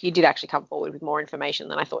 look, you did actually come forward with more information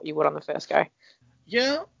than I thought you would on the first go.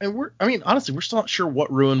 Yeah, and honestly, we're still not sure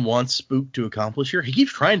what Ruin wants Spook to accomplish here. He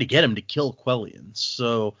keeps trying to get him to kill Quellion,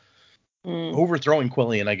 so overthrowing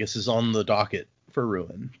Quellion, I guess, is on the docket for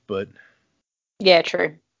Ruin. But Yeah,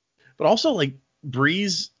 true. But also, like,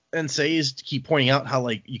 Breeze and Sayes keep pointing out how,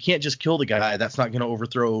 like, you can't just kill the guy. That's not going to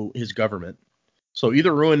overthrow his government. So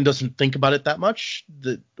either Ruin doesn't think about it that much,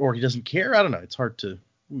 or he doesn't care. I don't know. It's hard to...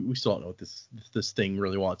 We still don't know what this thing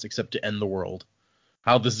really wants, except to end the world.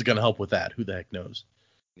 How this is going to help with that, who the heck knows?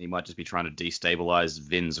 He might just be trying to destabilize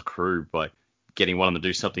Vin's crew by getting one of them to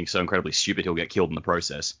do something so incredibly stupid he'll get killed in the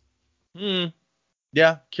process.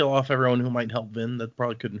 Yeah, kill off everyone who might help Vin. That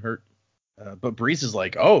probably couldn't hurt. But Breeze is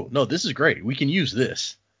like, oh, no, this is great. We can use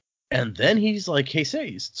this. And then he's like, hey,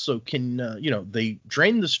 Sayes, so can, they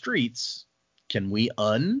drain the streets. Can we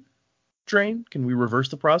undrain? Can we reverse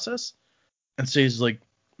the process? And Sayes is like,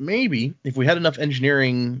 maybe, if we had enough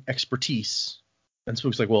engineering expertise. And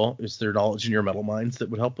Spook's like, well, is there knowledge in your metal mines that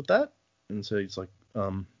would help with that? And so he's like,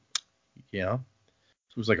 yeah.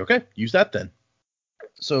 Spook's like, okay, use that then.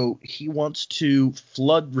 So he wants to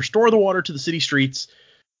restore the water to the city streets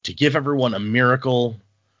to give everyone a miracle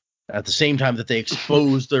at the same time that they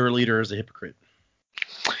expose their leader as a hypocrite.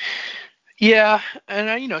 Yeah,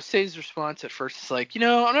 and Say's response at first is like, I'm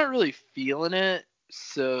not really feeling it,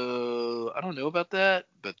 so I don't know about that.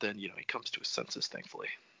 But then, he comes to his senses, thankfully.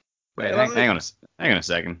 Wait, hang on a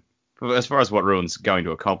second. As far as what Ruin's going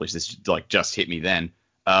to accomplish, this just hit me then.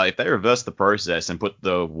 If they reverse the process and put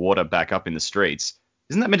the water back up in the streets,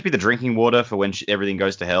 isn't that meant to be the drinking water for when everything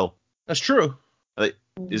goes to hell? That's true.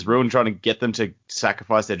 Is Ruin trying to get them to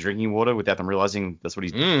sacrifice their drinking water without them realizing that's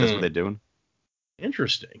what they're doing?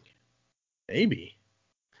 Interesting. Maybe.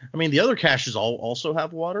 I mean, the other caches also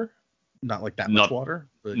have water. Not like that much water.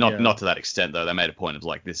 But not to that extent, though. They made a point of,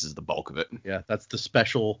 like, this is the bulk of it. Yeah, that's the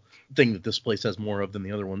special thing that this place has more of than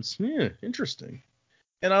the other ones. Yeah, interesting.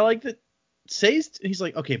 And I like that Sayes, he's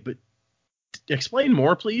like, okay, but explain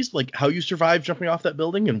more, please. Like, how you survived jumping off that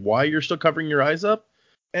building and why you're still covering your eyes up.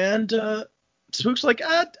 And Spook's like,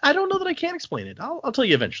 I don't know that I can explain it. I'll tell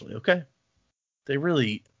you eventually, okay?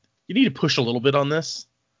 You need to push a little bit on this.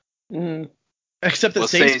 Except that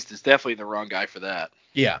Sayes is definitely the wrong guy for that.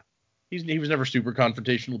 Yeah. He was never super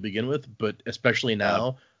confrontational to begin with, but especially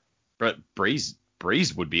now. But Breeze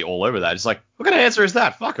would be all over that. It's like, what kind of answer is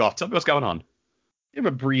that? Fuck off. Tell me what's going on. Yeah,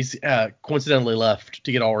 but Breeze coincidentally left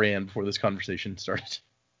to get Orianne before this conversation started.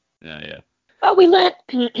 Yeah. Well, we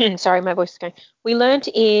learned... sorry, my voice is going. We learned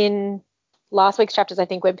in last week's chapters, I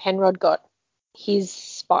think, when Penrod got his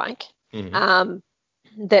spike, that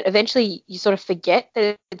eventually you sort of forget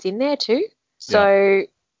that it's in there too. So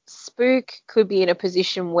Spook could be in a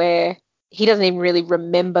position where he doesn't even really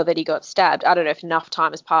remember that he got stabbed. I don't know if enough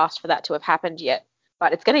time has passed for that to have happened yet,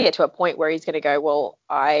 but it's going to get to a point where he's going to go, well,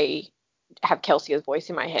 I have Kelsia's voice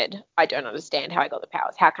in my head. I don't understand how I got the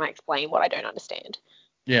powers. How can I explain what I don't understand?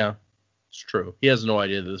 Yeah, it's true. He has no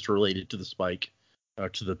idea that it's related to the spike,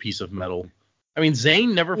 to the piece of metal. I mean,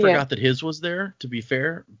 Zane never forgot that his was there, to be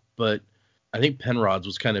fair, but I think Penrod's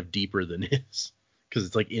was kind of deeper than his. Because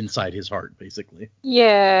it's like inside his heart, basically.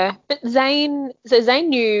 Yeah, but Zane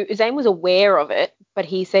was aware of it, but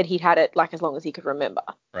he said he'd had it like as long as he could remember.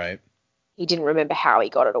 Right. He didn't remember how he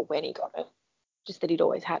got it or when he got it, just that he'd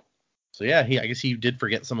always had it. So yeah, I guess he did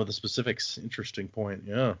forget some of the specifics. Interesting point,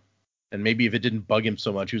 yeah. And maybe if it didn't bug him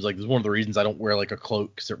so much, he was like, this is one of the reasons I don't wear like a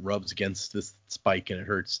cloak, because it rubs against this spike and it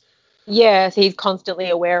hurts. Yeah, so he's constantly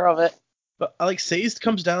aware of it. But I like Sayes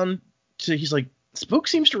comes down to, he's like, Spook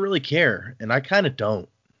seems to really care, and I kind of don't.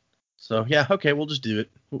 So, yeah, okay, we'll just do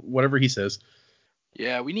it. Whatever he says.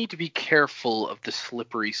 Yeah, we need to be careful of the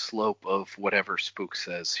slippery slope of whatever Spook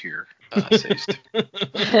says here, Sayes.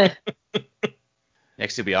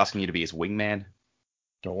 Next, he'll be asking you to be his wingman.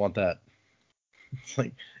 Don't want that. It's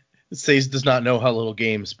like, Sayes does not know how little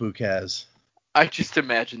game Spook has. I just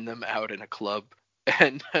imagine them out in a club,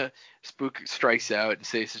 and Spook strikes out and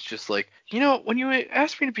says it's just like, when you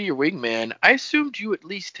asked me to be your wingman, I assumed you at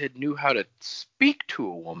least knew how to speak to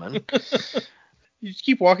a woman. You just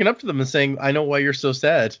keep walking up to them and saying, I know why you're so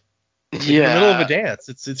sad. Like in the middle of a dance.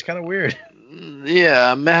 It's kind of weird.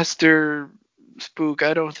 Yeah, Master Spook,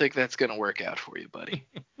 I don't think that's going to work out for you, buddy.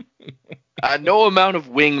 No amount of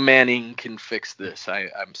wingmanning can fix this,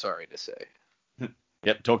 I'm sorry to say.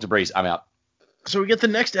 Yep, talk to Breeze. I'm out. So we get the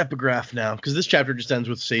next epigraph now, because this chapter just ends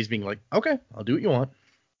with Sayes being like, okay, I'll do what you want.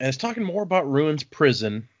 And it's talking more about Ruin's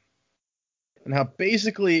prison, and how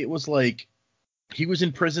basically it was like he was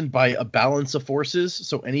imprisoned by a balance of forces,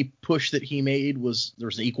 so any push that he made there was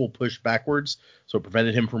an equal push backwards, so it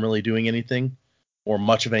prevented him from really doing anything, or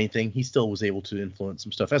much of anything. He still was able to influence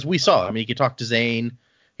some stuff, as we saw. I mean, he could talk to Zane,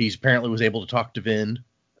 He's apparently was able to talk to Vin.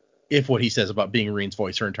 If what he says about being Reen's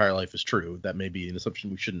voice her entire life is true, that may be an assumption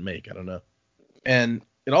we shouldn't make. I don't know. And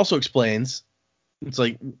it also explains, it's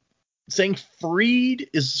like saying freed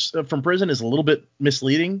is from prison is a little bit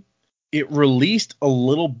misleading. It released a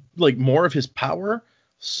little like more of his power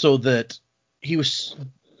so that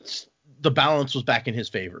the balance was back in his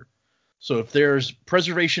favor. So if there's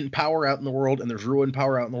preservation power out in the world and there's ruin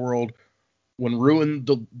power out in the world, when Ruin,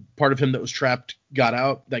 the part of him that was trapped, got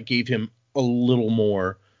out, that gave him a little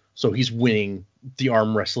more. So he's winning the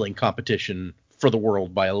arm wrestling competition for the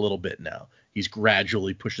world by a little bit now. He's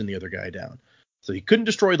gradually pushing the other guy down. So he couldn't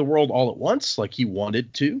destroy the world all at once like he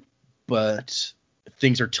wanted to, but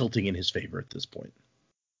things are tilting in his favor at this point.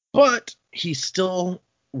 But he's still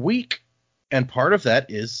weak, and part of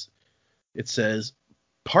that is, it says,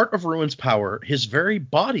 part of Ruin's power, his very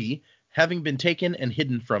body having been taken and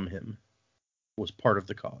hidden from him, was part of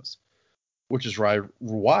the cause. Which is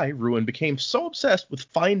why Ruin became so obsessed with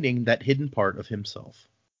finding that hidden part of himself.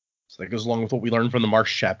 So that goes along with what we learned from the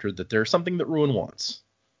Marsh chapter, that there's something that Ruin wants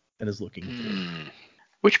and is looking for.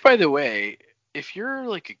 Which, by the way, if you're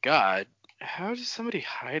like a god, how does somebody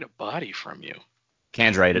hide a body from you?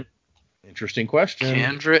 Kandra ate it. Interesting question.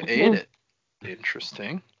 Kandra ate it.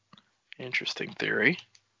 Interesting theory.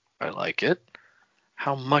 I like it.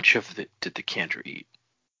 How much of it did the Kandra eat?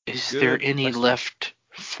 Is there any left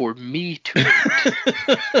for me to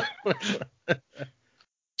eat?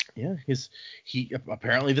 Yeah, he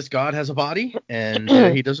apparently this god has a body, and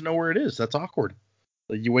he doesn't know where it is. That's awkward.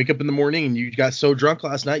 Like, you wake up in the morning and you got so drunk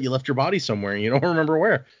last night you left your body somewhere and you don't remember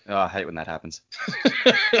where. Oh, I hate when that happens.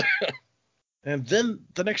 And then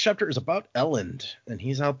the next chapter is about Elend, and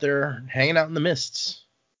he's out there hanging out in the mists.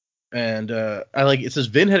 And I like it says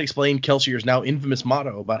Vin had explained Kelsier's now infamous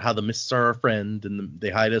motto about how the mists are our friend and they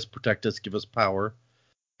hide us, protect us, give us power.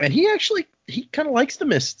 And he kind of likes the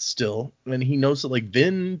mists still, and he knows that like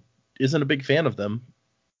Vin isn't a big fan of them,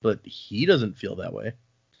 but he doesn't feel that way. And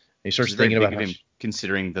he starts thinking about him,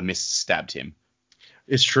 considering the mist stabbed him.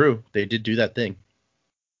 It's true, they did do that thing,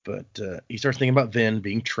 but he starts thinking about Vin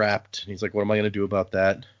being trapped, and he's like, "What am I gonna do about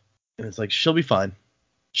that?" And it's like, she'll be fine.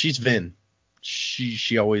 She's Vin.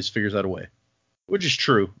 She always figures out a way, which is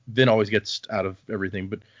true. Vin always gets out of everything,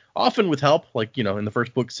 but often with help. Like, you know, in the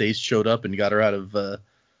first book, Sazed showed up and got her out of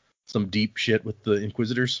some deep shit with the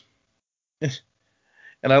Inquisitors.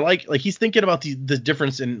 And I like he's thinking about the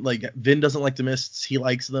difference in, like, Vin doesn't like the mists, he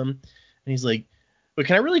likes them, and he's like, but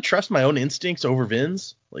can I really trust my own instincts over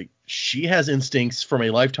Vin's? Like, she has instincts from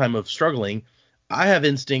a lifetime of struggling, I have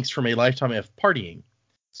instincts from a lifetime of partying,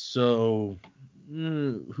 so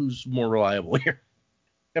who's more reliable here?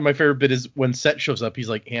 And my favorite bit is when Set shows up, he's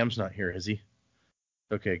like, Ham's not here, is he?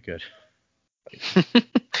 Okay, good.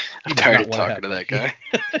 I'm tired of talking to that guy.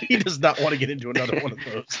 He does not want to get into another one of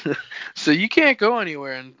those. So you can't go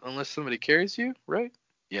anywhere unless somebody carries you, right?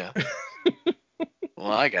 Yeah.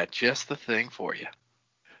 Well, I got just the thing for you.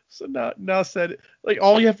 So now Set, like,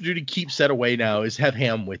 all you have to do to keep Set away now is have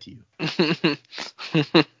Ham with you.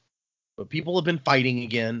 But people have been fighting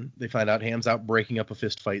again. They find out Ham's out breaking up a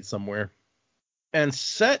fist fight somewhere. And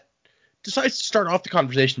Set decides to start off the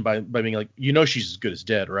conversation by being like, you know she's as good as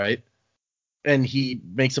dead, right? And he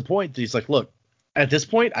makes a point that he's like, look, at this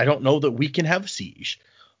point, I don't know that we can have a siege.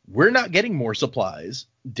 We're not getting more supplies.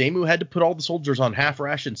 Daemu had to put all the soldiers on half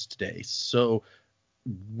rations today, so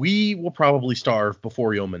we will probably starve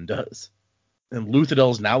before Yeoman does. And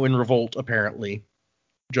Luthadel is now in revolt, apparently,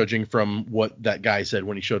 judging from what that guy said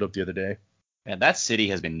when he showed up the other day. And that city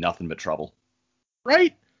has been nothing but trouble.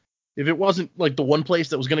 Right? If it wasn't like the one place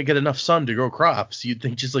that was going to get enough sun to grow crops, you'd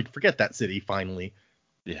think just like, forget that city finally.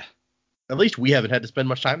 Yeah. At least we haven't had to spend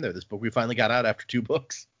much time there this book. We finally got out after 2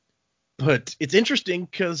 books. But it's interesting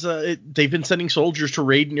because they've been sending soldiers to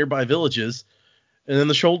raid nearby villages, and then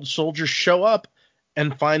the soldiers show up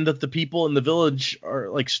and find that the people in the village are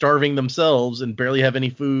like starving themselves and barely have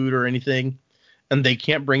any food or anything, and they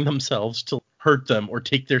can't bring themselves to hurt them or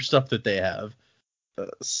take their stuff that they have.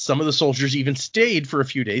 Some of the soldiers even stayed for a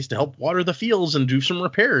few days to help water the fields and do some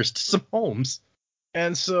repairs to some homes.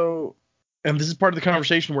 And this is part of the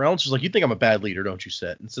conversation where Ellen's just like, you think I'm a bad leader, don't you,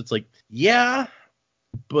 Set? And so it's like, yeah,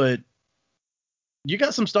 but you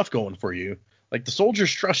got some stuff going for you. Like, the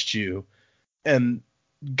soldiers trust you, and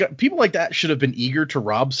people like that should have been eager to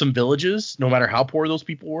rob some villages, no matter how poor those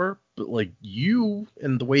people were. But, like, you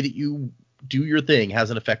and the way that you do your thing has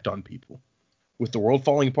an effect on people. With the world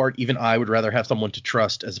falling apart, even I would rather have someone to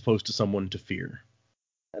trust as opposed to someone to fear.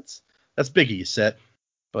 That's big of you, Set.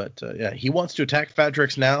 But, yeah, he wants to attack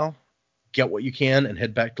Fadrex now, get what you can, and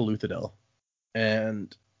head back to Luthadel.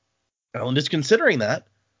 And Elend is considering that,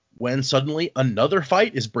 when suddenly another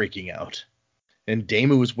fight is breaking out. And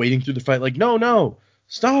Damu is waiting through the fight like, no,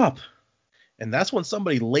 stop. And that's when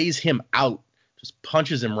somebody lays him out, just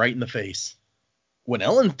punches him right in the face. When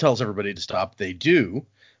Ellen tells everybody to stop, they do,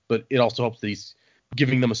 but it also helps that he's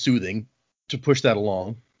giving them a soothing to push that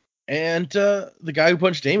along. And the guy who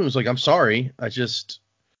punched Damu was like, I'm sorry,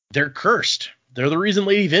 they're cursed. They're the reason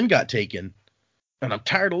Lady Vin got taken, and I'm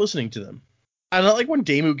tired of listening to them. I don't like when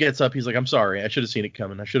Damu gets up, he's like, I'm sorry, I should have seen it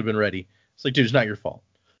coming. I should have been ready. It's like, dude, it's not your fault.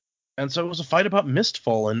 And so it was a fight about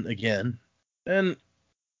Mistfallen again. And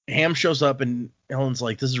Ham shows up, and Ellen's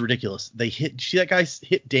like, this is ridiculous. See that guy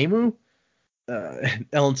hit Damu?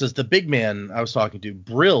 Ellen says, the big man I was talking to,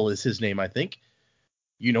 Brill is his name, I think.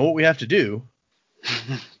 You know what we have to do.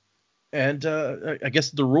 And I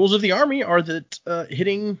guess the rules of the army are that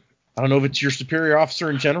hitting, I don't know if it's your superior officer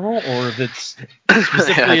in general or if it's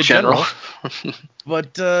specifically a general.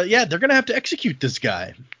 But yeah, they're going to have to execute this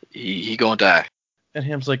guy. He gonna die. And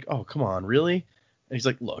Ham's like, oh, come on, really? And he's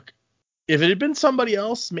like, look, if it had been somebody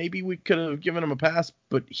else, maybe we could have given him a pass.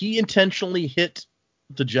 But he intentionally hit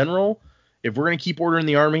the general. If we're going to keep order in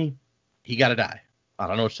the army, he got to die. I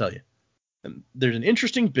don't know what to tell you. And there's an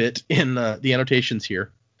interesting bit in the annotations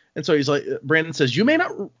here. And so he's like, Brandon says, you may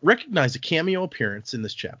not recognize a cameo appearance in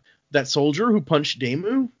this chapter. That soldier who punched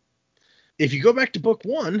Damu, if you go back to book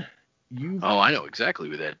 1, Oh, I know exactly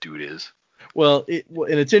who that dude is. Well,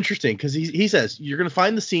 and it's interesting because he says you're going to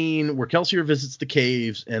find the scene where Kelsier visits the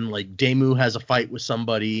caves and like Damu has a fight with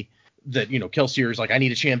somebody that, Kelsier's like, I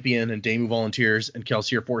need a champion, and Damu volunteers, and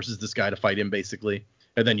Kelsier forces this guy to fight him basically,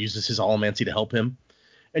 and then uses his allomancy to help him.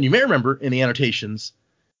 And you may remember in the annotations,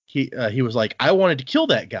 he was like, I wanted to kill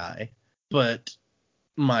that guy, but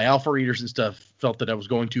my alpha readers and stuff felt that I was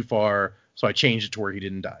going too far, so I changed it to where he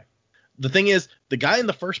didn't die. The thing is, the guy in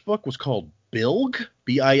the first book was called Bilg,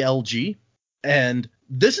 B-I-L-G, and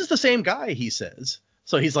this is the same guy, he says.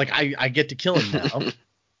 So he's like, I get to kill him now.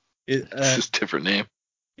 It's just a different name.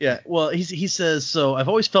 Yeah, well, he says, so I've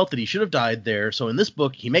always felt that he should have died there, so in this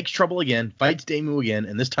book, he makes trouble again, fights Damu again,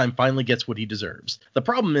 and this time finally gets what he deserves. The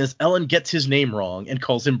problem is, Ellen gets his name wrong and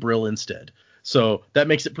calls him Brill instead. So that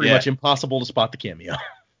makes it pretty much impossible to spot the cameo.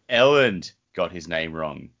 Ellen got his name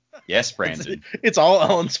wrong. Yes, Brandon. It's all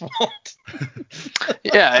Ellen's fault.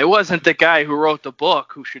 Yeah, it wasn't the guy who wrote the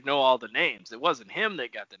book who should know all the names. It wasn't him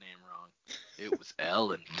that got the name wrong. It was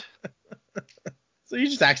Ellen. So he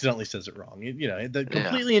just accidentally says it wrong.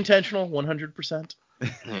 Completely intentional, 100%.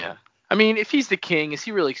 Yeah. I mean, if he's the king, is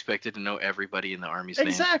he really expected to know everybody in the army's name?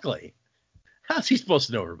 Exactly. How's he supposed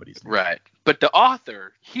to know everybody's name? Right. But the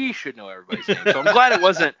author, he should know everybody's name. So I'm glad it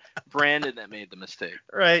wasn't Brandon that made the mistake.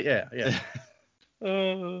 Right, yeah.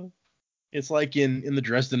 It's like in the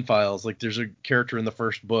Dresden Files, like there's a character in the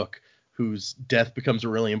first book whose death becomes a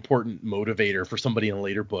really important motivator for somebody in a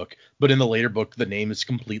later book. But in the later book, the name is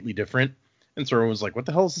completely different. And so everyone was like, what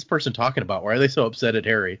the hell is this person talking about? Why are they so upset at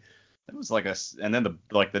Harry? It was like and then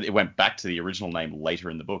it went back to the original name later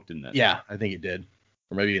in the book, didn't it? Yeah, I think it did.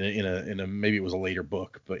 Or maybe maybe it was a later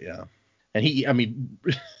book, but yeah. And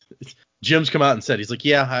Jim's come out and said, he's like,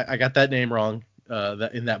 yeah, I got that name wrong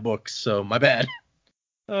in that book, so my bad.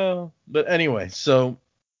 Oh, but anyway, so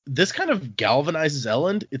this kind of galvanizes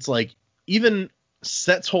Elend. It's like, even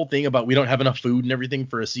Set's whole thing about we don't have enough food and everything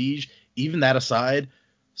for a siege, even that aside,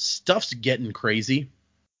 stuff's getting crazy.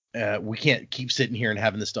 We can't keep sitting here and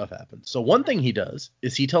having this stuff happen. So one thing he does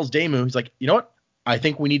is he tells Damu, he's like, you know what? I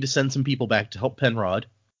think we need to send some people back to help Penrod.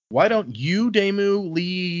 Why don't you, Damu,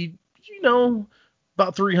 lead,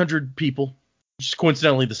 about 300 people, just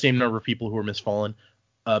coincidentally the same number of people who were misfallen,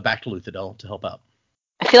 back to Luthadel to help out.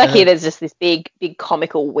 I feel like here there's just this big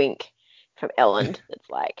comical wink from Elend. It's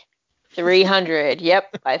like, 300.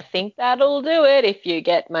 Yep, I think that'll do it if you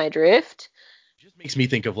get my drift. It just makes me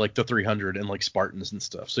think of like the 300 and like Spartans and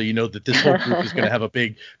stuff. So you know that this whole group is going to have a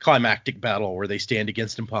big climactic battle where they stand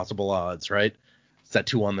against impossible odds, right? Is that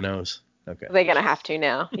too on the nose? Okay. They're going to have to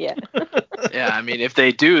now, yeah. Yeah, I mean, if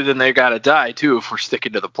they do, then they got to die too if we're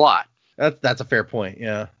sticking to the plot. That's a fair point.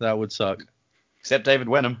 Yeah, that would suck. Except David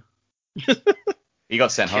Wenham. He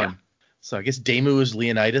got sent home. So I guess Damu is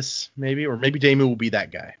Leonidas, maybe, or maybe Damu will be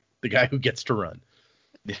that guy, the guy who gets to run.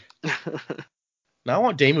 Now I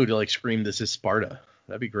want Damu to like scream, "This is Sparta."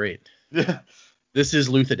 That'd be great. This is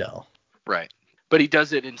Luthadel. Right, but he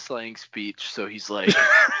does it in slang speech, so he's like,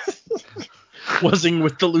 "Wuzzing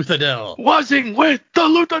with the Luthadel." Wuzzing with the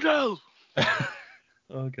Luthadel.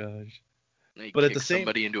 Oh gosh. But at the same,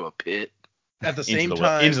 somebody into a pit. At the same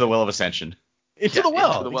time, into the well of ascension. Into the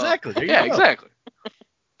well. Exactly. There you go. Exactly.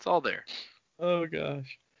 It's all there. Oh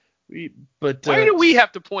gosh. Why do we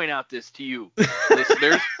have to point out this to you,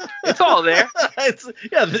 listeners? It's all there.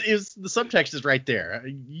 The subtext is right there.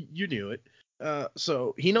 You knew it.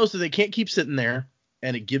 So he knows that they can't keep sitting there,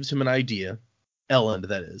 and it gives him an idea. Ellen,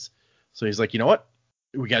 that is. So he's like, you know what?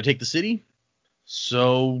 We got to take the city.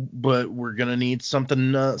 So, but we're gonna need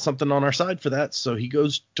something on our side for that. So he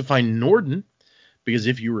goes to find Norden, because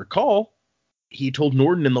if you recall, he told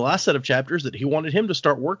Norden in the last set of chapters that he wanted him to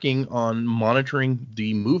start working on monitoring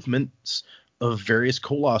the movements of various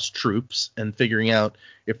Koloss troops and figuring out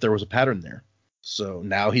if there was a pattern there. So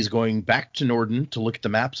now he's going back to Norden to look at the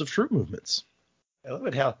maps of troop movements. I love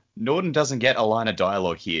it how Norden doesn't get a line of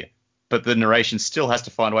dialogue here, but the narration still has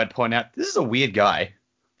to find a way to point out this is a weird guy.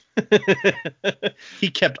 He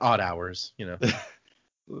kept odd hours,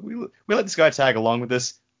 We let this guy tag along with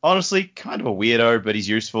us. Honestly, kind of a weirdo, but he's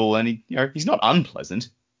useful, and he's not unpleasant.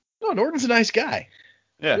 No, Norden's a nice guy.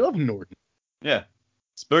 Yeah. I love Norden. Yeah.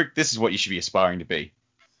 Spook, this is what you should be aspiring to be.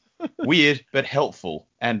 Weird, but helpful,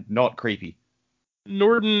 and not creepy.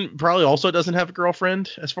 Norden probably also doesn't have a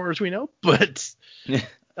girlfriend, as far as we know, but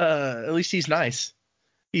at least he's nice.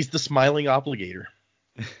 He's the smiling obligator.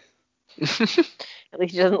 At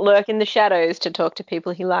least he doesn't lurk in the shadows to talk to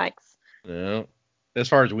people he likes. No, as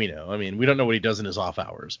far as we know. I mean, we don't know what he does in his off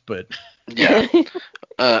hours, but Yeah.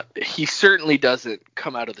 He certainly doesn't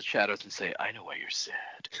come out of the shadows and say, I know why you're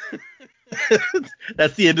sad.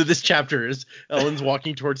 That's the end of this chapter, is Ellen's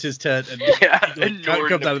walking towards his tent, and and Norden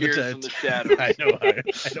comes out of the appears tent. from the shadows.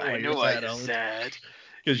 I know why you're sad.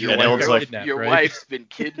 Because Your, wife got wife, kidnapped, your right? wife's been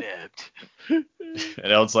kidnapped. And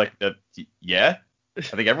Ellen's like, yeah? I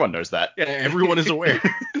think everyone knows that. Yeah, everyone is aware.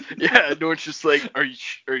 Yeah, Norden's just like, are you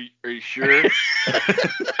sure?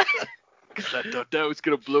 Because I thought that was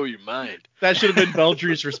going to blow your mind. That should have been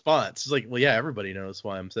Beldry's response. It's like, well, yeah, everybody knows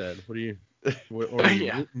why I'm sad. What are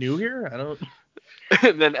you new here? I don't.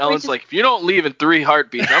 And then Ellen's like, if you don't leave in 3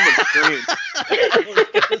 heartbeats, I'm going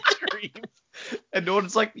to scream. And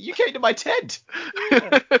Norden's like, you came to my tent.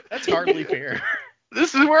 Yeah, that's hardly fair.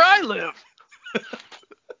 This is where I live.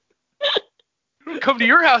 Come to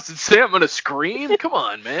your house and say I'm going to scream? Come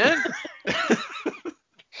on, man.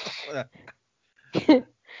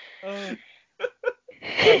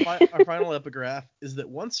 Our final epigraph is that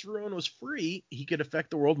once Ruin was free, he could affect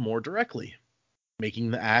the world more directly,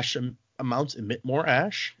 making the ash amounts emit more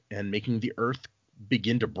ash and making the earth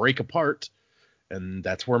begin to break apart. And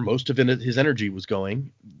that's where most of his energy was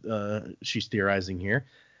going. She's theorizing here.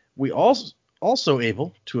 We also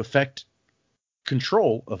able to affect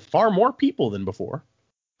control of far more people than before.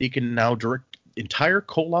 He can now direct entire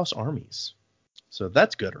Koloss armies. So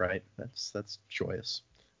that's good, right? That's joyous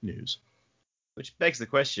news. Which begs the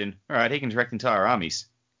question, all right, he can direct entire armies.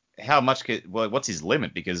 How much what's his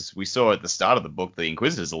limit? Because we saw at the start of the book the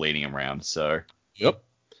Inquisitors are leading him around, so... Yep.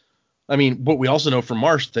 I mean, but we also know from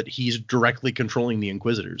Marsh that he's directly controlling the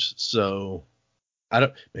Inquisitors. So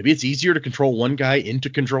maybe it's easier to control one guy into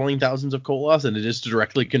controlling thousands of Koloss than it is to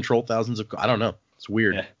directly control thousands of... I don't know. It's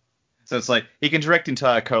weird. Yeah. So it's like, he can direct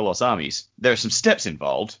entire Koloss armies. There are some steps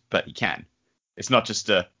involved, but he can. It's not just,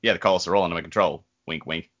 the Koloss are all under my control. Wink,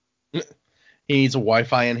 wink. He needs a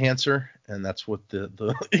Wi-Fi enhancer, and that's what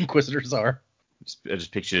the Inquisitors are. I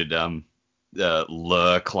just pictured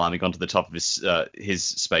Lur climbing onto the top of his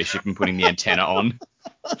spaceship and putting the antenna on.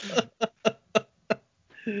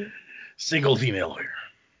 Single female here.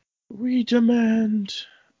 We demand...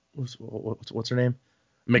 What's her name?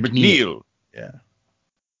 McNeil. Yeah.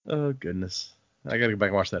 Oh, goodness. I gotta go back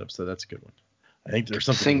and watch that episode. That's a good one. I think there's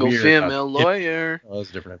something Single weird female about lawyer. Oh, that's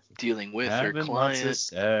a different episode. Dealing with Having her lots of client.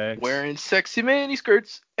 sex. Wearing sexy mini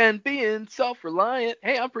skirts and being self-reliant.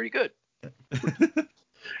 Hey, I'm pretty good.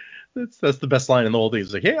 That's the best line in the whole thing.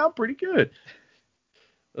 It's like, hey, I'm pretty good.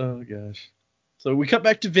 Oh, gosh. So we cut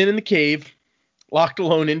back to Vin in the cave, locked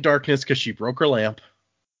alone in darkness because she broke her lamp.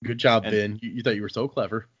 Good job, Vin. You thought you were so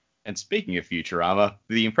clever. And speaking of Futurama,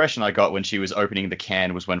 the impression I got when she was opening the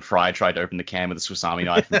can was when Fry tried to open the can with a Swiss Army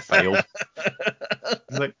knife and failed.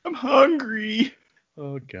 He's like, I'm hungry.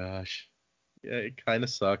 Oh, gosh. Yeah, it kind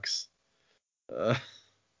of sucks.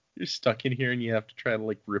 You're stuck in here and you have to try to,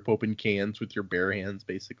 like, rip open cans with your bare hands,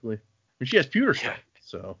 basically. I mean, she has pewter strength,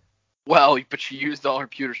 so... Well, but she used all her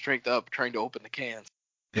pewter strength up trying to open the cans.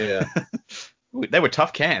 Yeah. They were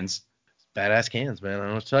tough cans. Badass cans, man. I don't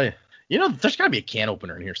know what to tell you. You know, there's got to be a can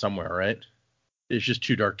opener in here somewhere, right? It's just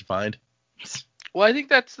too dark to find. Well, I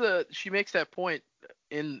think she makes that point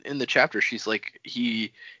in the chapter. She's like,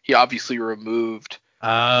 he obviously removed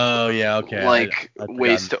Oh, yeah, okay. I'd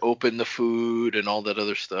ways forgotten. to open the food and all that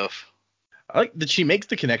other stuff. I like that she makes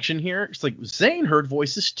the connection here. It's like, Zane heard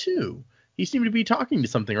voices too. He seemed to be talking to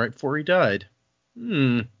something right before he died.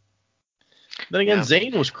 Then again, Yeah.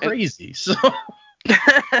 Zane was crazy, so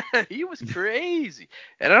He was crazy.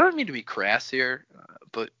 And I don't mean to be crass here,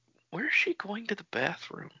 but where's she going to the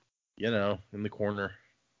bathroom? in the corner.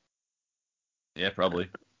 Yeah, probably.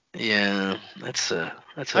 Yeah, that's I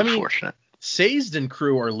mean, unfortunate. Sazed and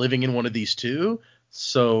crew are living in one of these too,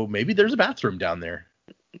 so maybe there's a bathroom down there.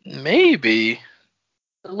 Maybe.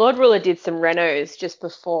 The Lord Ruler did some renos just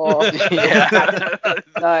before. Yeah.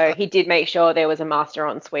 So he did make sure there was a master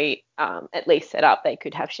ensuite at least set up. They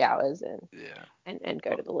could have showers Yeah. and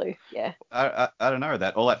go to the loo. Yeah. I don't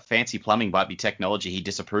know. All that fancy plumbing might be technology he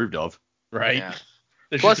disapproved of. Right? Yeah.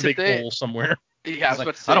 There's Plus, just a if big they- hole somewhere. Yeah, I was Like,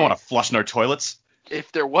 about to say, I don't want to flush no toilets.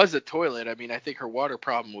 if there was a toilet, I mean, I think her water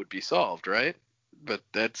problem would be solved, right? But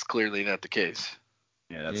that's clearly not the case.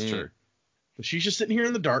 Yeah, that's Mm. true. But she's just sitting here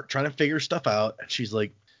in the dark trying to figure stuff out. And she's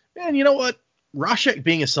like, man, you know what? Rashek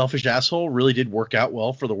being a selfish asshole really did work out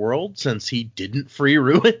well for the world since he didn't free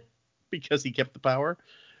Ruin because he kept the power.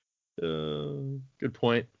 Good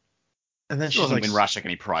point. And then Still she's doesn't like, win Rashek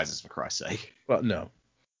any prizes, for Christ's sake. well, no.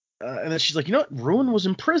 And then she's like, you know what? Ruin was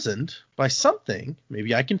imprisoned by something.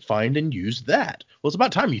 Maybe I can find and use that. Well, it's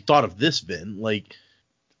about time you thought of this, Vin. Like,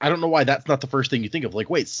 I don't know why that's not the first thing you think of.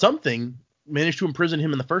 Like, wait, something managed to imprison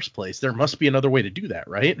him in the first place. There must be another way to do that,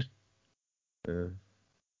 right?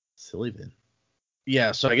 Silly Vin.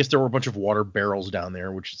 Yeah, so I guess there were a bunch of water barrels down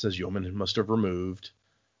there, which it says Yeoman must have removed.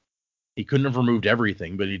 He couldn't have removed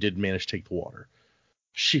everything, but he did manage to take the water.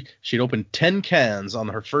 She'd opened 10 cans on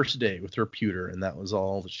her first day with her pewter, and that's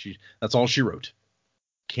all she wrote.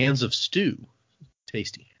 Cans of stew.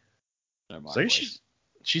 Tasty. No, my So I guess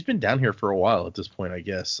she's been down here for a while at this point, I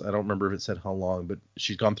guess. I don't remember if it said how long, but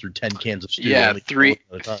she's gone through 10 cans of stew. Yeah, only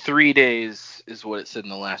 3 days is what it said in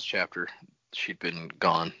the last chapter. She'd been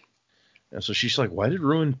gone. And so she's like, why did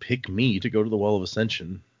Ruin pick me to go to the Well of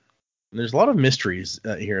Ascension? And there's a lot of mysteries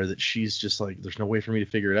here that she's just like, there's no way for me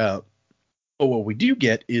to figure it out. But what we do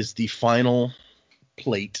get is the final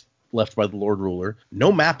plate left by the Lord Ruler.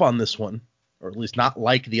 No map on this one, or at least not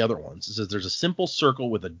like the other ones. It says there's a simple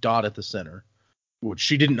circle with a dot at the center, which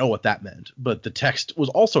she didn't know what that meant, but the text was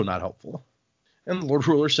also not helpful. And the Lord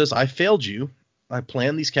Ruler says, I failed you. I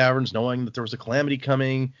planned these caverns knowing that there was a calamity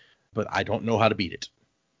coming, but I don't know how to beat it.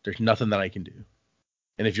 There's nothing that I can do.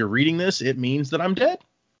 And if you're reading this, it means that I'm dead.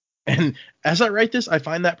 And as I write this, I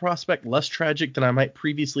find that prospect less tragic than I might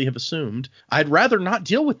previously have assumed. I'd rather not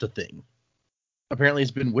deal with the thing. Apparently,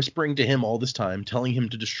 it's been whispering to him all this time, telling him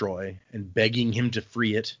to destroy and begging him to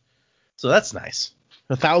free it. So that's nice.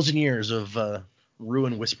 1,000 years of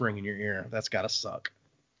Ruin whispering in your ear. That's gotta suck.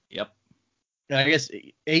 Yep. And I guess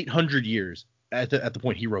 800 years at the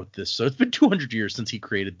point he wrote this. So it's been 200 years since he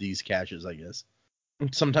created these caches, I guess.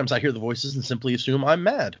 And sometimes I hear the voices and simply assume I'm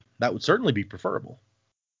mad. That would certainly be preferable.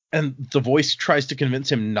 And the voice tries to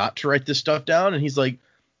convince him not to write this stuff down, and he's like,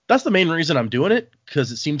 that's the main reason I'm doing it,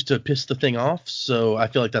 because it seems to piss the thing off, so I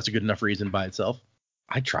feel like that's a good enough reason by itself.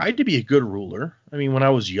 I tried to be a good ruler. I mean, when I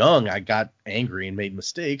was young, I got angry and made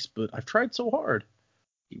mistakes, but I've tried so hard.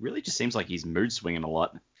 He really just seems like he's mood swinging a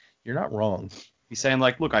lot. You're not wrong. He's saying,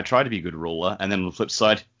 like, look, I tried to be a good ruler, and then on the flip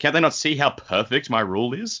side, can't they not see how perfect my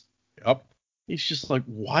rule is? Yep. He's just like,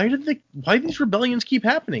 why these rebellions keep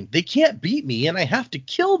happening? They can't beat me, and I have to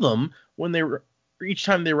kill them each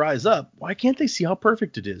time they rise up. Why can't they see how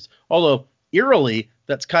perfect it is? Although, eerily,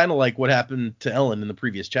 that's kind of like what happened to Ellen in the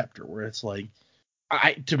previous chapter, where it's like,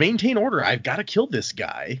 to maintain order, I've got to kill this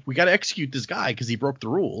guy. We got to execute this guy because he broke the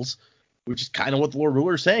rules, which is kind of what the Lord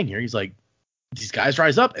Ruler is saying here. He's like, these guys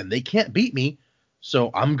rise up, and they can't beat me.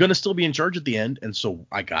 So I'm going to still be in charge at the end, and so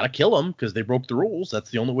I got to kill them because they broke the rules.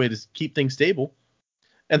 That's the only way to keep things stable.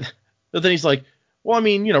 And then he's like, well, I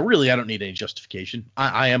mean, really, I don't need any justification.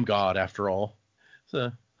 I am God after all. It's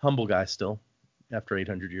a humble guy still after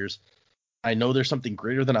 800 years. I know there's something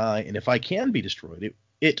greater than I, and if I can be destroyed,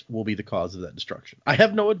 it will be the cause of that destruction. I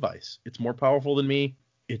have no advice. It's more powerful than me.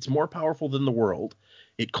 It's more powerful than the world.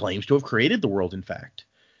 It claims to have created the world, in fact.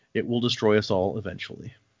 It will destroy us all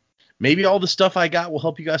eventually. Maybe all the stuff I got will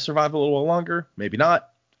help you guys survive a little while longer. Maybe not.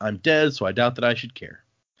 I'm dead, so I doubt that I should care.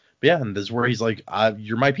 But yeah, and this is where he's like,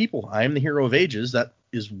 you're my people. I am the hero of ages. That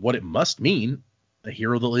is what it must mean. A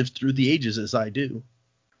hero that lives through the ages as I do.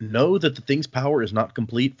 Know that the thing's power is not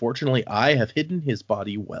complete. Fortunately, I have hidden his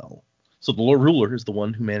body well. So the Lord Ruler is the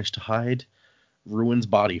one who managed to hide Ruin's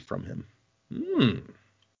body from him.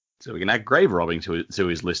 So we can add grave robbing to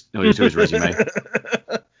his list, to his resume.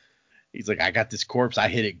 He's like, I got this corpse. I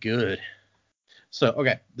hid it good. So,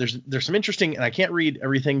 okay, there's some interesting, and I can't read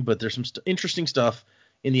everything, but there's some interesting stuff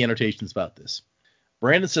in the annotations about this.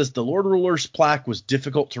 Brandon says the Lord Ruler's plaque was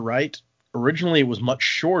difficult to write. Originally, it was much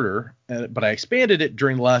shorter, but I expanded it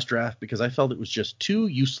during the last draft because I felt it was just too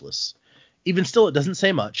useless. Even still, it doesn't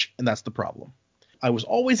say much, and that's the problem. I was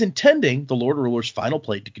always intending the Lord Ruler's final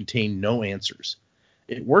plate to contain no answers.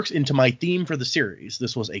 It works into my theme for the series.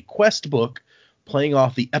 This was a quest book playing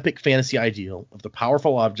off the epic fantasy ideal of the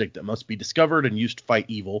powerful object that must be discovered and used to fight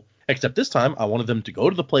evil, except this time I wanted them to go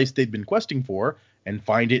to the place they'd been questing for and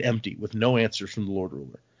find it empty with no answers from the Lord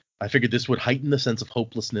Ruler. I figured this would heighten the sense of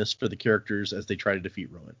hopelessness for the characters as they try to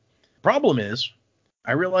defeat Rowan. Problem is,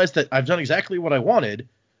 I realized that I've done exactly what I wanted,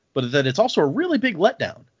 but that it's also a really big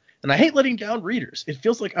letdown. And I hate letting down readers. It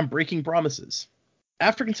feels like I'm breaking promises.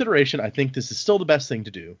 After consideration, I think this is still the best thing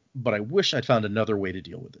to do, but I wish I'd found another way to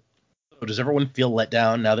deal with it. So does everyone feel let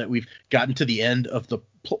down now that we've gotten to the end of the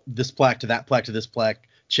this plaque to that plaque to this plaque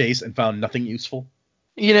chase and found nothing useful?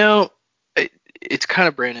 You know, it's kind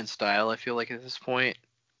of Brandon's style, I feel like, at this point,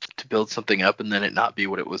 to build something up and then it not be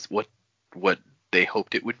what it was, what they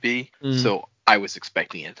hoped it would be. So I was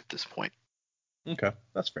expecting it at this point. Okay,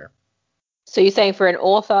 that's fair. So you're saying for an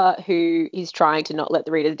author who is trying to not let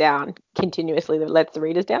the readers down, continuously lets the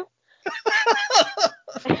readers down?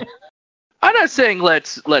 I'm not saying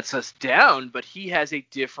lets us down, but he has a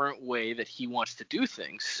different way that he wants to do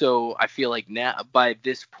things. So I feel like now, by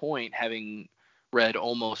this point, having read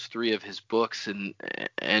almost 3 of his books and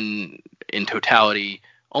in totality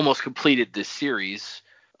almost completed this series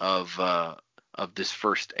of this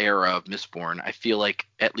first era of Mistborn, I feel like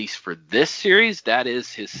at least for this series, that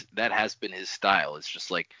has been his style. It's just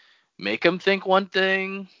like, make them think one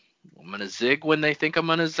thing, I'm gonna zig when they think I'm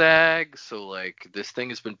gonna zag. So like, this thing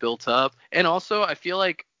has been built up, and also I feel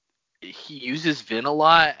like he uses Vin a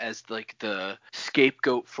lot as like the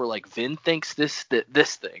scapegoat for like, Vin thinks this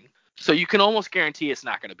thing, so you can almost guarantee it's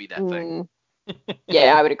not gonna be that thing.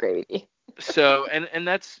 Yeah, I would agree with you. So and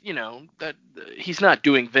that's, that he's not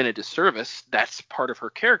doing Vin a disservice. That's part of her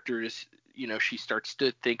character is, she starts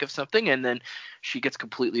to think of something and then she gets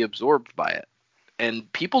completely absorbed by it.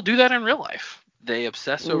 And people do that in real life. They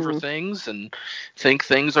obsess over things and think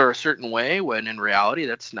things are a certain way when in reality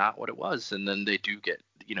that's not what it was. And then they do get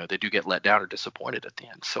let down or disappointed at the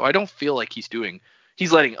end. So I don't feel like he's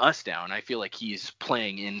letting us down. I feel like he's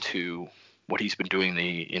playing into what he's been doing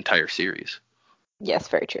the entire series. Yes,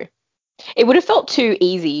 very true. It would have felt too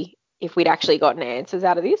easy if we'd actually gotten answers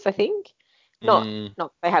out of this, I think. Not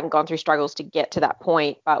they haven't gone through struggles to get to that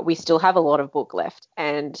point, but we still have a lot of book left.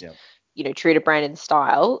 And, true to Brandon's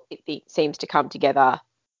style, it seems to come together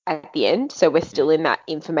at the end. So we're still in that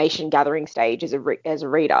information gathering stage as a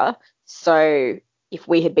reader. So if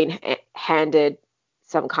we had been handed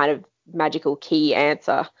some kind of magical key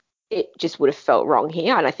answer, it just would have felt wrong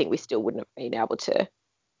here. And I think we still wouldn't have been able to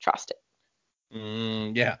trust it.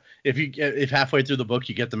 Yeah, if halfway through the book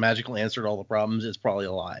you get the magical answer to all the problems, it's probably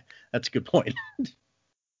a lie. That's a good point.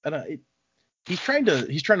 And he's trying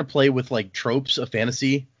to play with like tropes of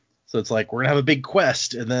fantasy. So it's like, we're gonna have a big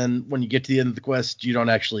quest, and then when you get to the end of the quest, you don't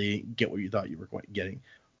actually get what you thought you were getting,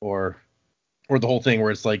 or the whole thing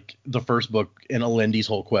where it's like the first book in Alendi's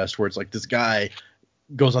whole quest, where it's like this guy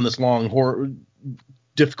goes on this long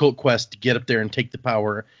difficult quest to get up there and take the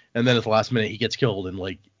power, and then at the last minute he gets killed and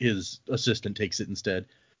like his assistant takes it instead.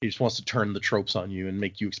 He just wants to turn the tropes on you and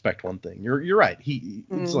make you expect one thing. You're right.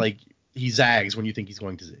 It's like he zags when you think he's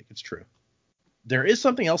going to zig. It's true. There is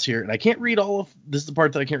something else here, and I can't read all of this. Is the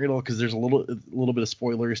part that I can't read all because there's a little bit of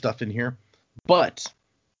spoilery stuff in here. But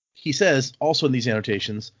he says also in these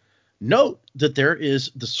annotations, note that there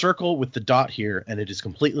is the circle with the dot here, and it is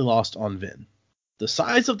completely lost on Vin. The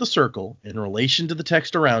size of the circle in relation to the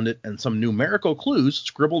text around it and some numerical clues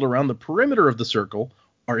scribbled around the perimeter of the circle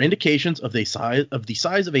are indications of the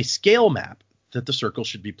size of a scale map that the circle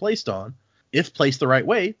should be placed on. If placed the right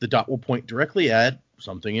way, the dot will point directly at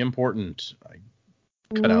something important. I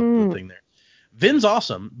cut out the thing there. Vin's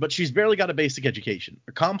awesome, but she's barely got a basic education.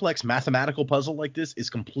 A complex mathematical puzzle like this is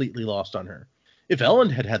completely lost on her. If Ellen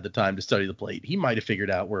had had the time to study the plate, he might have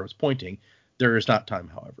figured out where it was pointing. There is not time,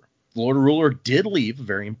 however. The Lord Ruler did leave a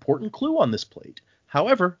very important clue on this plate.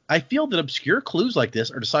 However, I feel that obscure clues like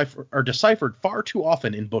this are deciphered far too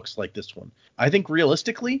often in books like this one. I think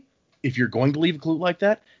realistically, if you're going to leave a clue like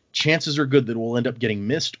that, chances are good that it will end up getting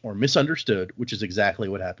missed or misunderstood, which is exactly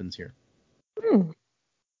what happens here.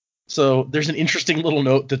 So there's an interesting little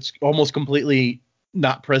note that's almost completely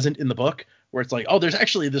not present in the book, where it's like, oh, there's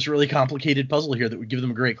actually this really complicated puzzle here that would give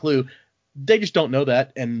them a great clue. They just don't know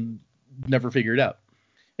that and never figure it out.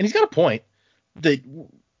 And he's got a point that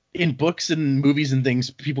in books and movies and things,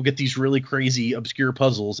 people get these really crazy, obscure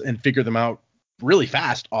puzzles and figure them out really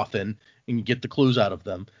fast often and get the clues out of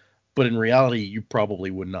them. But in reality, you probably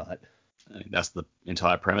would not. I mean, that's the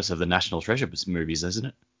entire premise of the National Treasure movies, isn't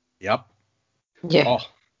it? Yep. Yeah.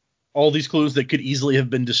 All these clues that could easily have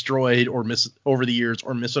been destroyed or over the years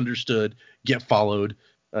or misunderstood get followed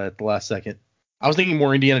at the last second. I was thinking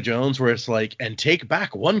more Indiana Jones, where it's like, and take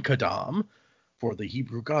back one Kadam for the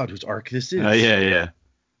Hebrew god whose ark this is. Yeah.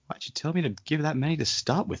 Why'd you tell me to give that many to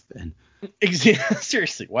start with then?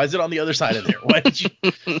 Seriously, why is it on the other side of there? Why did you?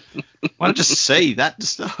 Why not just say that to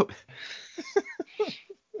start with?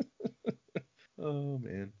 Oh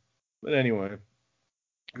man. But anyway,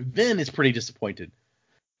 Vin is pretty disappointed.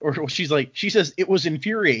 Or she says it was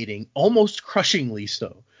infuriating, almost crushingly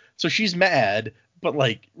so. So she's mad, but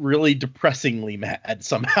like really depressingly mad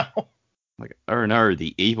somehow. Like, oh no,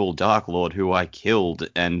 the evil Dark Lord who I killed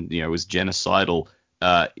and, was genocidal,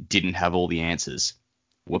 didn't have all the answers.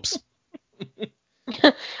 Whoops.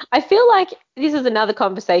 I feel like this is another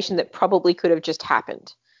conversation that probably could have just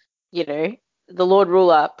happened. The Lord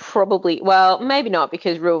Ruler probably, well, maybe not,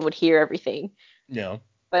 because Ruin would hear everything. Yeah.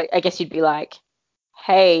 But I guess you'd be like,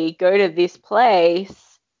 hey, go to this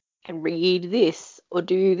place and read this or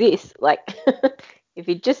do this. Like, if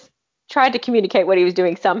he just tried to communicate what he was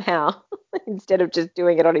doing somehow instead of just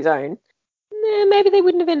doing it on his own, maybe they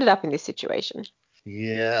wouldn't have ended up in this situation.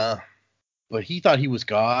 Yeah. But he thought he was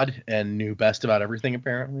God and knew best about everything,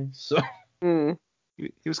 apparently. So He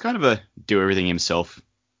was kind of a do everything himself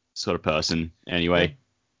sort of person anyway.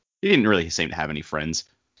 He didn't really seem to have any friends.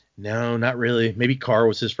 No, not really. Maybe Carr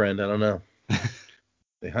was his friend. I don't know.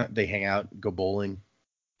 They hang out, go bowling.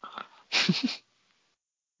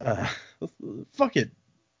 Fuck it,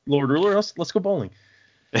 Lord Ruler. Let's go bowling.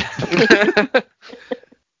 Over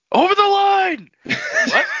the line.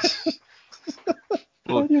 What?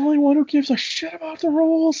 I'm the only one who gives a shit about the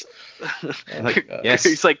rules. Yes,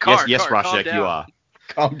 He's like, Carr, yes, Carr, Rashek, calm you down. are.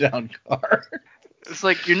 Calm down, Carr. It's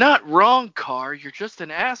like, you're not wrong, Carr. You're just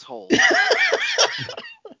an asshole.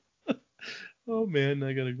 Oh man,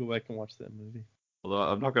 I gotta go back and watch that movie. Although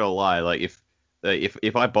I'm not gonna lie, like if I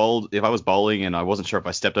was bowling and I wasn't sure if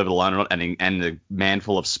I stepped over the line or not, and a man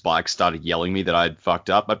full of spikes started yelling me that I'd fucked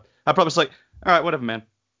up, I'd probably just like, all right, whatever, man.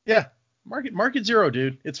 Yeah, mark it 0,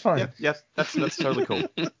 dude. It's fine. Yeah, that's totally cool.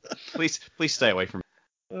 Please stay away from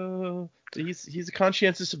me. He's a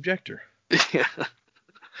conscientious objector. Yeah.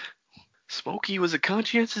 Smokey was a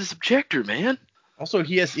conscientious objector, man. Also,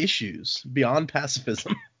 he has issues beyond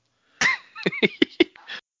pacifism.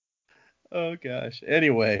 Oh gosh.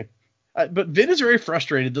 Anyway, but Vin is very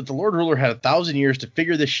frustrated that the Lord Ruler had 1,000 years to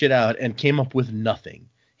figure this shit out and came up with nothing.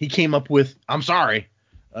 He came up with, I'm sorry,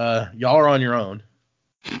 y'all are on your own.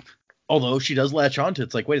 Although she does latch on to it.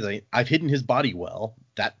 It's like, wait a second, I've hidden his body well.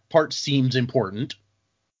 That part seems important.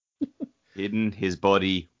 Hidden his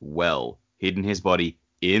body well. Hidden his body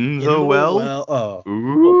in the well. Oh.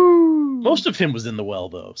 Ooh. Most of him was in the well,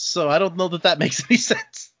 though, so I don't know that makes any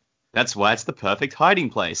sense. That's why it's the perfect hiding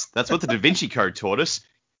place. That's what the Da Vinci Code taught us.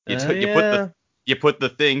 You put the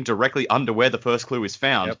thing directly under where the first clue is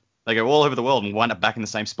found. Yep. They go all over the world and wind up back in the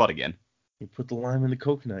same spot again. You put the lime in the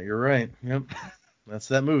coconut. You're right. Yep. That's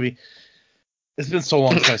that movie. It's been so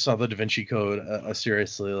long since I saw the Da Vinci Code.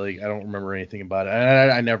 Seriously, like I don't remember anything about it.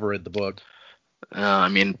 I never read the book. I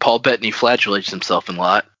mean, Paul Bettany flatulates himself a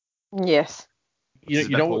lot. Yes. You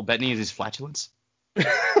know Paul what? Bettany is his flatulence?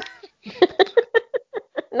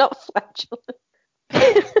 Not flatulent.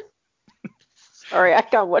 Sorry, I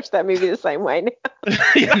can't watch that movie the same way now.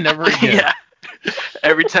 Yeah, never again. Yeah.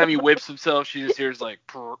 Every time he whips himself, she just hears like.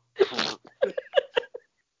 Purr, purr.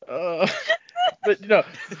 But the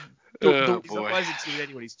Oh, He's boy. always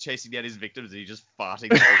intimidating when he's chasing down his victims and he's just farting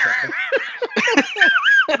the whole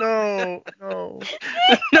time. no.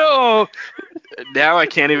 No. Now I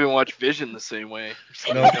can't even watch Vision the same way.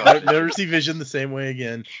 No, never see Vision the same way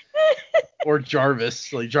again. Or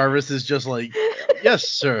Jarvis. Like Jarvis is just like, yes,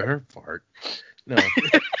 sir, fart. No,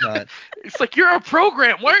 not. It's like, you're a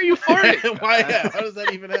program. Why are you farting? Why? How does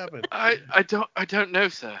that even happen? I don't know,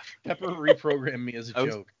 sir. Pepper reprogrammed me as a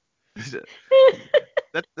joke.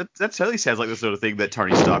 That totally sounds like the sort of thing that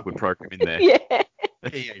Tony Stark would program in there. Yeah.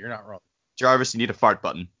 Yeah, you're not wrong. Jarvis, you need a fart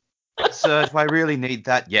button. Sir, do I really need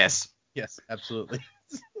that? Yes. Yes, absolutely.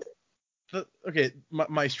 Okay,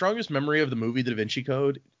 my strongest memory of the movie The Da Vinci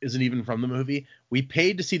Code isn't even from the movie. We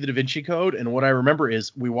paid to see The Da Vinci Code, and what I remember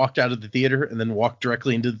is we walked out of the theater and then walked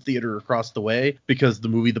directly into the theater across the way because the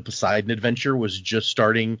movie The Poseidon Adventure was just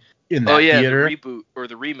starting in that theater. The reboot or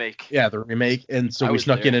the remake. Yeah, the remake, and so I we was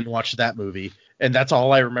snuck there. in and watched that movie, and that's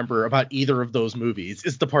all I remember about either of those movies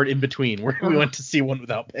is the part in between where we went to see one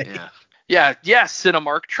without paying. Yeah,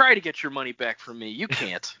 Cinemark, try to get your money back from me. You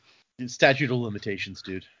can't. Statute of limitations,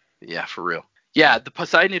 dude. Yeah, for real. Yeah, the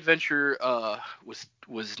Poseidon Adventure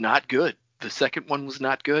was not good. The second one was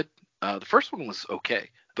not good. The first one was okay.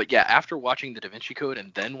 But yeah, after watching the Da Vinci Code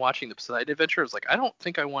and then watching the Poseidon Adventure, I was like, I don't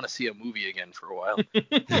think I want to see a movie again for a while.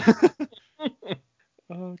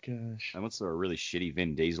 Oh gosh. I once saw a really shitty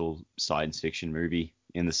Vin Diesel science fiction movie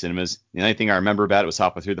in the cinemas. The only thing I remember about it was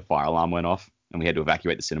halfway through the fire alarm went off and we had to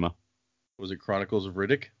evacuate the cinema. Was it Chronicles of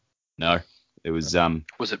Riddick? No, it was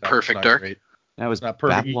Was it Perfect not Dark? great. that was Not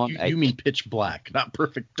perfect. Babylon You 8. mean Pitch Black, not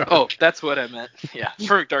Perfect Dark. Oh, that's what I meant. Yeah,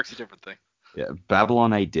 Perfect Dark's a different thing. Yeah,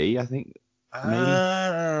 Babylon AD, I think. Maybe.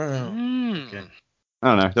 Okay. I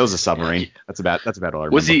don't know. That was a submarine. That's about all I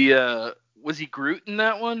remember. Was he Groot in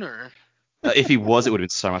that one or? If he was, it would have been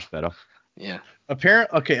so much better. Yeah.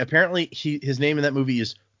 Apparently his name in that movie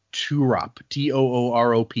is Toorop,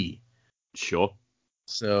 Toorop. Sure.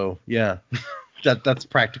 So yeah, that's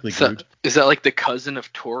practically So, Groot. is that like the cousin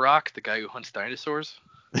of Torok, the guy who hunts dinosaurs?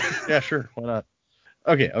 Yeah, sure, why not?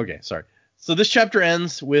 Okay, sorry. So this chapter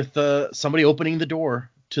ends with somebody opening the door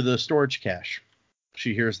to the storage cache.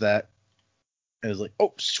 She hears that and is like,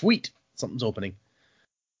 "Oh, sweet, something's opening."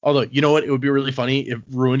 Although, you know what? It would be really funny if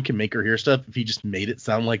Ruin can make her hear stuff if he just made it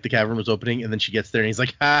sound like the cavern was opening, and then she gets there and he's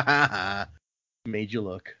like, "Ha ha ha, made you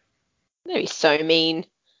look." That'd be so mean.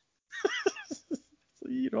 So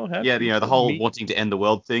you don't have Yeah, to. the whole wanting to end the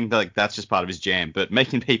world thing, like that's just part of his jam. But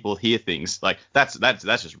making people hear things, like that's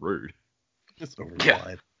just rude. It's over the Yeah.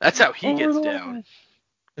 line. That's how he Over gets the down.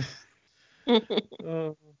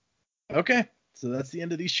 line. Okay, so that's the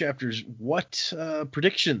end of these chapters. What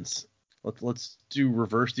predictions? Let's do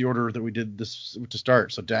reverse the order that we did this to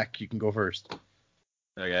start. So Dak, you can go first.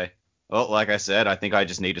 Okay. Well, like I said, I think I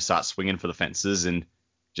just need to start swinging for the fences and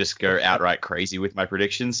just go outright crazy with my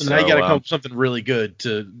predictions. So now you got to come up with something really good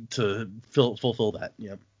to fulfill that.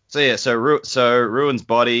 Yeah. So Ruin's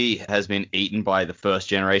body has been eaten by the first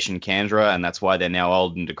generation Kandra, and that's why they're now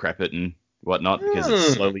old and decrepit and whatnot,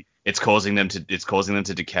 because it's causing them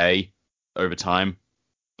to decay over time.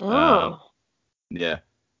 Oh. Yeah.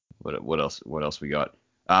 What else we got?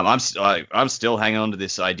 I'm still hanging on to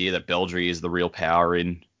this idea that Beldry is the real power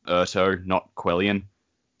in Urto, not Quellion.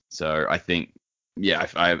 So I think, yeah,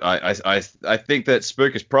 I think that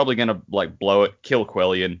Spook is probably gonna like blow it, kill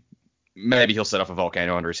Quellion. Maybe he'll set off a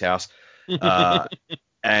volcano under his house.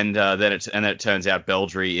 And then it turns out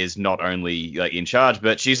Beldry is not only like in charge,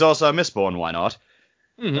 but she's also a Mistborn. Why not?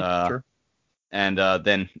 Sure. And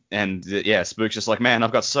Spook's just like, man,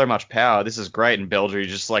 I've got so much power. This is great. And Beldry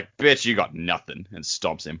just like, bitch, you got nothing, and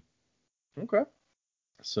stomps him. Okay.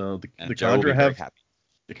 So the Joe will be very happy.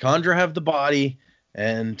 The Kandra have the body,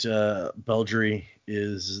 and Beldry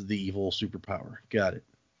is the evil superpower. Got it.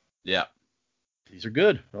 Yeah. These are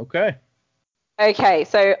good. Okay. Okay,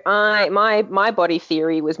 so my body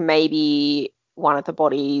theory was maybe one of the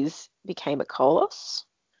bodies became a Colossus.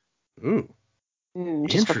 Ooh.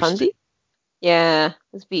 Just for Interesting. funsies. Yeah,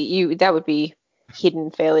 that would be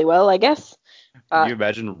hidden fairly well, I guess. Can you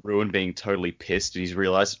imagine Ruin being totally pissed and he's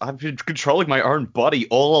realized I've been controlling my own body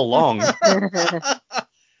all along?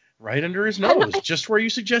 Right under his nose, just where you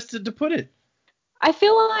suggested to put it. I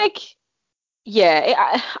feel like,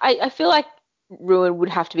 yeah, I feel like Ruin would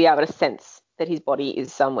have to be able to sense that his body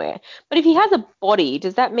is somewhere. But if he has a body,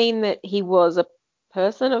 does that mean that he was a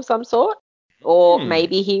person of some sort? Or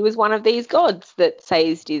maybe he was one of these gods that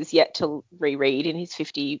Sazed is yet to reread in his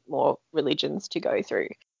 50 more religions to go through.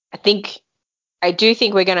 I do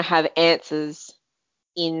think we're going to have answers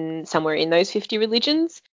in somewhere in those 50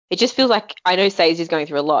 religions. It just feels like, I know Sazed is going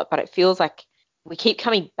through a lot, but it feels like we keep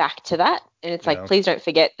coming back to that. And it's like, please don't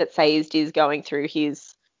forget that Sazed is going through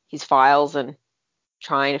his files and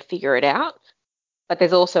trying to figure it out. But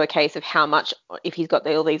there's also a case of how much, if he's got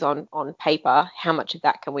all these on paper, how much of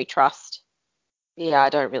that can we trust? Yeah, I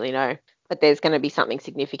don't really know. But there's going to be something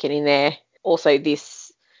significant in there. Also,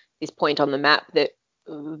 this point on the map that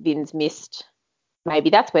Vin's missed, maybe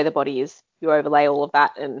that's where the body is. You overlay all of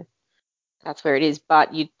that and that's where it is.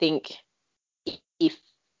 But you'd think if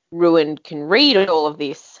Ruin can read all of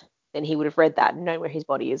this, then he would have read that and know where his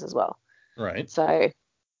body is as well. Right. So,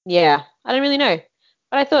 yeah, I don't really know.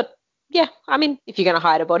 But I thought, yeah, I mean, if you're going to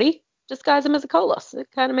hide a body, disguise him as a Colossus.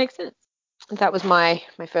 It kind of makes sense. That was my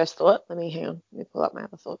first thought. Let me pull up my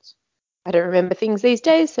other thoughts. I don't remember things these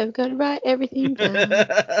days, so I've got to write everything down.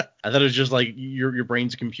 I thought it was just like your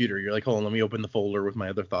brain's a computer. You're like, hold on, let me open the folder with my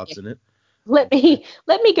other thoughts in it. Let me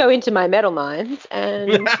go into my metal minds and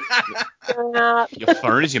Your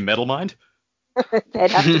phone is your metal mind?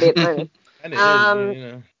 They'd have to be at the moment. And it is, you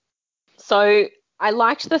know. So I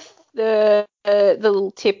liked the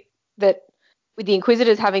little tip that with the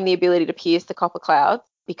Inquisitors having the ability to pierce the copper clouds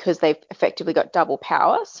because they've effectively got double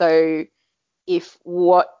power. So if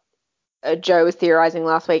what Joe was theorizing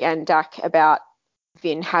last week and Dak about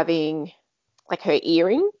Vin having like her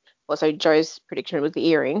earring, also Joe's prediction was the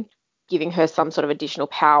earring, giving her some sort of additional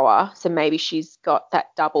power. So maybe she's got that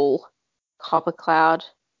double copper cloud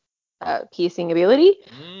piercing ability,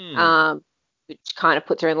 which kind of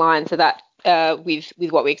puts her in line. So that with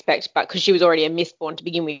what we expect, but because she was already a Mistborn to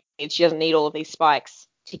begin with, she doesn't need all of these spikes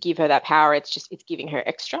to give her that power. It's giving her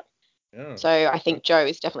extra. Yeah. So I think Joe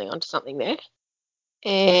is definitely onto something there.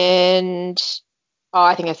 And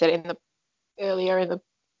I think I said earlier in the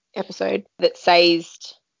episode that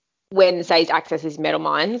when Sazed accesses metal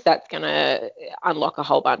mines, that's going to unlock a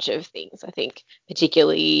whole bunch of things. I think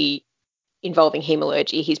particularly involving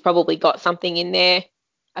hemalurgy. He's probably got something in there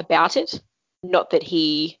about it. Not that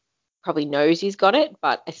he probably knows he's got it,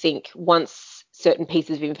 but I think once certain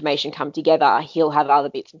pieces of information come together, he'll have other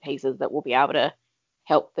bits and pieces that will be able to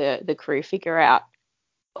help the crew figure out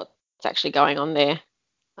what's actually going on there.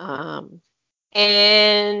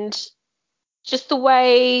 And just the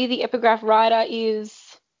way the epigraph writer is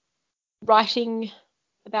writing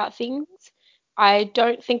about things, I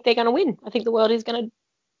don't think they're going to win. I think the world is going to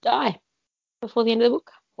die before the end of the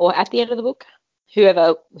book, or at the end of the book.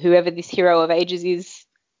 Whoever this hero of ages is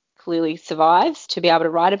clearly survives to be able to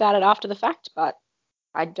write about it after the fact, but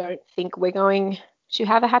I don't think we're going to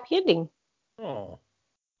have a happy ending. Oh.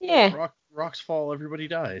 Yeah. Rocks fall, everybody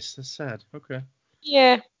dies. That's sad. Okay.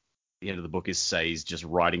 Yeah. The end of the book is Say's just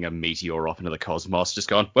riding a meteor off into the cosmos, just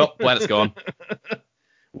gone, well, planet's gone.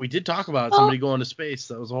 We did talk about somebody going to space.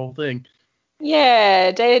 That was the whole thing.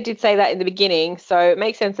 Yeah, Data did say that in the beginning, so it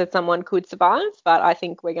makes sense that someone could survive, but I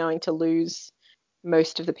think we're going to lose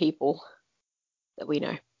most of the people that we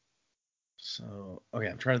know. So, okay,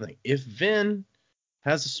 I'm trying to think. If Vin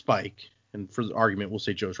has a spike, and for the argument, we'll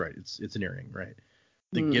say Joe's right. It's an earring, right?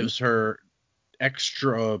 That gives her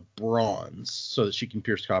extra bronze so that she can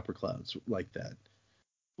pierce copper clouds like that.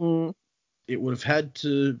 It would have had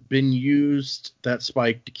to been used, that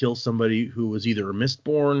spike, to kill somebody who was either a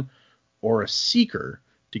Mistborn or a Seeker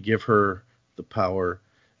to give her the power.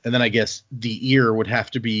 And then I guess the ear would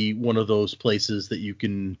have to be one of those places that you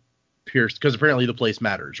can pierce, because apparently the place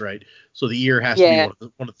matters, right? So the ear has to be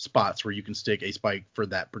one of the spots where you can stick a spike for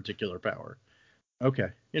that particular power. Okay,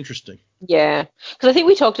 interesting. Yeah, because I think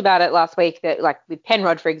we talked about it last week that, like, with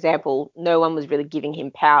Penrod, for example, no one was really giving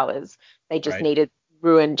him powers. They just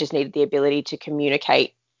Ruin just needed the ability to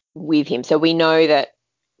communicate with him. So we know that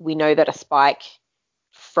a spike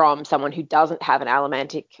from someone who doesn't have an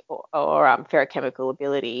allomantic or ferrochemical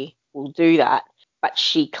ability will do that. But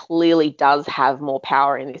she clearly does have more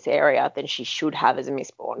power in this area than she should have as a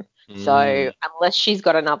Mistborn. So unless she's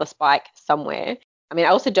got another spike somewhere, I mean, I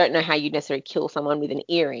also don't know how you necessarily kill someone with an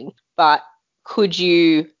earring, but could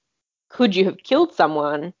you have killed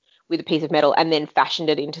someone with a piece of metal and then fashioned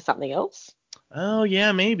it into something else? Oh,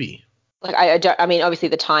 yeah, maybe. Like, I mean, obviously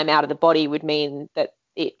the time out of the body would mean that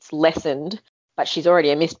it's lessened, but she's already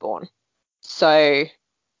a Mistborn. So,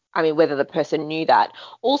 I mean, whether the person knew that.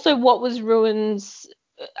 Also, what was Ruin's,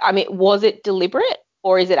 I mean, was it deliberate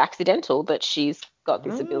or is it accidental that she's got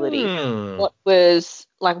this ability? What was,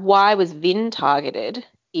 like, why was Vin targeted,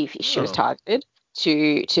 if she was targeted,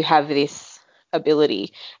 to have this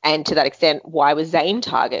ability? And to that extent, why was Zane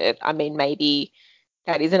targeted? I mean, maybe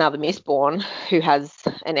that is another Mistborn who has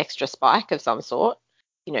an extra spike of some sort.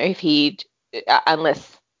 You know,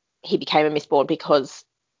 unless he became a Mistborn because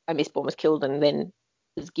a Mistborn was killed and then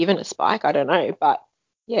was given a spike. I don't know, but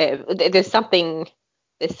yeah, there's something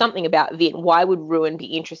about Vin. Why would Ruin be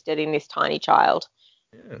interested in this tiny child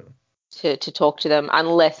to talk to them,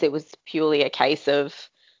 unless it was purely a case of,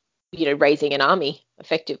 you know, raising an army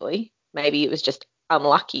effectively? Maybe it was just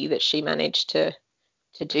unlucky that she managed to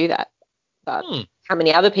do that. But how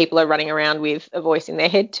many other people are running around with a voice in their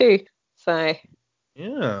head too? So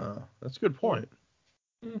yeah, that's a good point.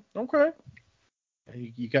 Okay.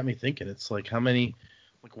 You got me thinking. It's like, how many,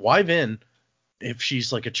 like, why Vin if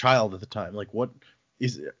she's like a child at the time? Like, what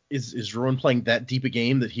is Rowan playing that deep a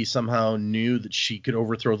game that he somehow knew that she could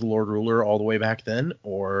overthrow the Lord Ruler all the way back then?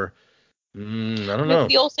 Or I don't know.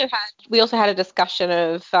 We also had a discussion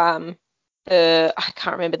of I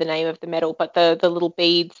can't remember the name of the metal, but the little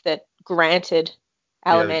beads that granted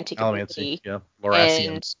allomantic ability. Yeah,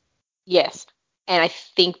 Laurassian. And yes, and I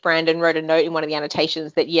think Brandon wrote a note in one of the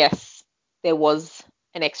annotations that yes, there was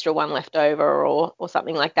an extra one left over or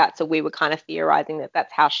something like that. So we were kind of theorizing that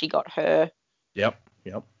that's how she got her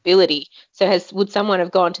ability. So would someone have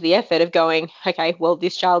gone to the effort of going, okay, well,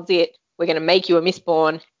 this child's it. We're going to make you a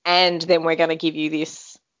Mistborn, and then we're going to give you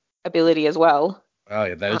this ability as well. Oh,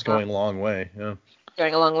 yeah, that is going a long way. Yeah.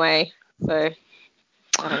 Going a long way. So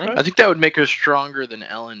I don't know. I think that would make her stronger than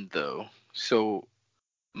Ellen, though. So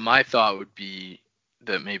my thought would be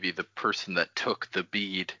that maybe the person that took the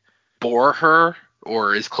bead bore her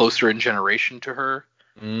or is closer in generation to her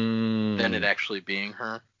than it actually being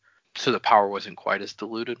her. So the power wasn't quite as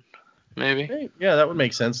diluted, maybe. Hey, yeah, that would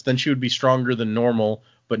make sense. Then she would be stronger than normal,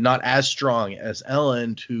 but not as strong as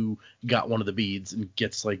Ellen, who got one of the beads and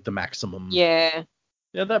gets like the maximum. Yeah.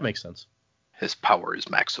 Yeah, that makes sense. His power is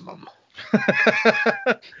maximum.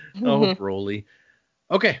 Oh, Broly.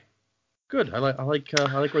 Okay, good. I like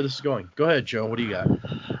where this is going. Go ahead, Joe. What do you got?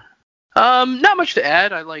 Not much to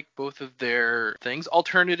add. I like both of their things.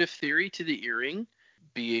 Alternative theory to the earring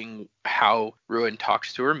being how Ruin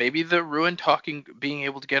talks to her. Maybe the Ruin being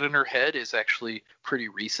able to get in her head is actually pretty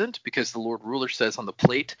recent, because the Lord Ruler says on the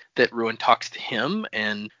plate that Ruin talks to him,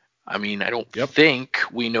 and I mean, I don't think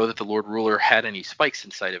we know that the Lord Ruler had any spikes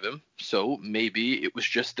inside of him, so maybe it was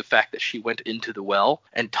just the fact that she went into the well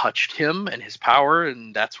and touched him and his power,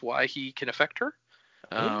 and that's why he can affect her.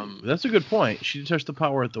 That's a good point. She touched the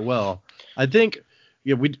power at the well. I think,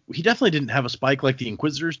 yeah, he definitely didn't have a spike like the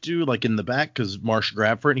Inquisitors do, like in the back, because Marsh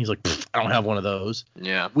grabbed for it and he's like, I don't have one of those.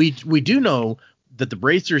 Yeah. We do know that the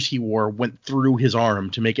bracers he wore went through his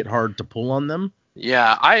arm to make it hard to pull on them.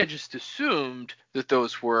 Yeah, I had just assumed that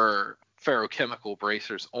those were ferrochemical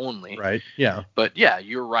bracers only. Right. Yeah. But yeah,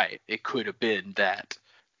 you're right. It could have been that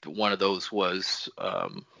one of those was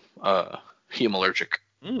hemalurgic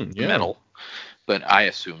metal, but I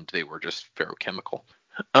assumed they were just ferrochemical.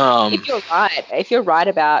 If you're right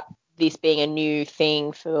about this being a new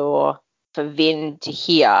thing for Vin to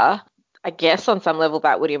hear, I guess on some level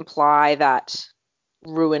that would imply that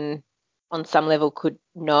Ruin on some level could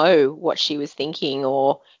know what she was thinking,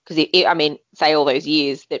 or because I mean, say all those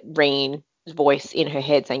years that Reen's voice in her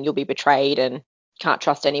head saying you'll be betrayed and can't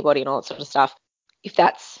trust anybody and all that sort of stuff. If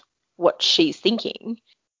that's what she's thinking,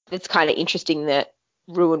 it's kind of interesting that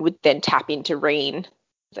Ruin would then tap into Reen.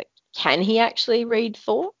 Like, can he actually read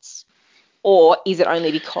thoughts, or is it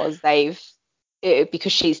only because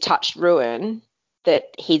because she's touched Ruin that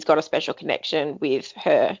he's got a special connection with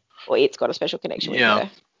her, or it's got a special connection with her?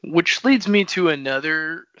 Which leads me to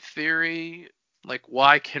another theory, like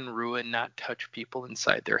why can Ruin not touch people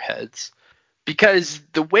inside their heads? Because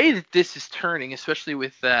the way that this is turning, especially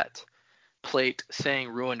with that plate saying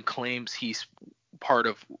Ruin claims he's part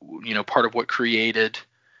of what created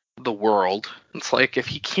the world, it's like if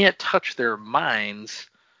he can't touch their minds,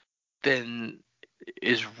 then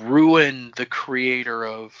is Ruin the creator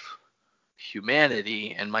of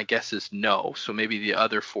humanity? And my guess is no. So maybe the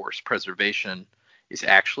other force, preservation, is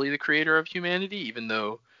actually the creator of humanity, even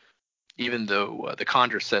though the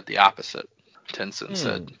Conjure said the opposite. Tenzin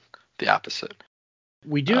said the opposite.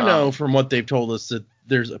 We do know from what they've told us that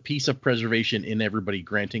there's a piece of preservation in everybody,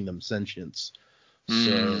 granting them sentience.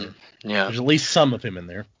 So there's at least some of him in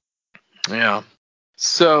there. Yeah.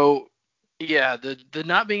 So yeah, the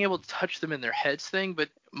not being able to touch them in their heads thing, but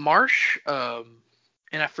Marsh, and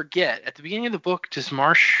I forget, at the beginning of the book, does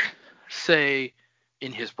Marsh say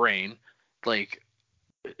in his brain, like,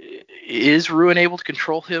 is Ruin able to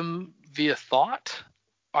control him via thought?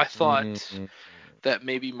 I thought that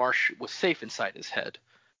maybe Marsh was safe inside his head.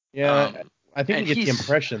 Yeah, I think we get the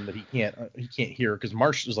impression that he can't hear, because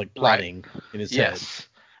Marsh is like plotting in his head. Yes,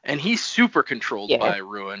 and he's super controlled by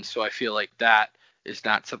Ruin, so I feel like that is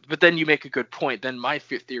not something. But then you make a good point. Then my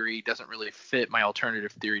theory doesn't really fit. My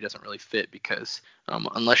alternative theory doesn't really fit, because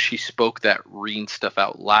unless she spoke that Reen stuff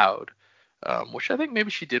out loud, which I think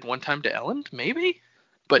maybe she did one time to Ellen, maybe,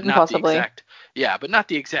 but not possibly. the exact. Yeah, but not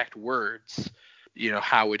the exact words.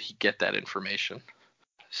 How would he get that information?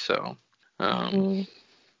 So,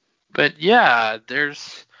 but yeah,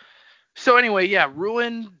 there's. So anyway, yeah,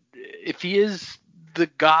 Ruin, if he is the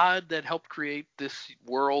god that helped create this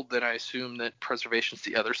world, then I assume that preservation's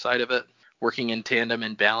the other side of it, working in tandem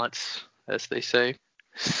and balance, as they say.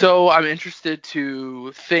 So I'm interested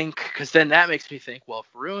to think, because then that makes me think, well, if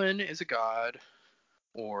Ruin is a god,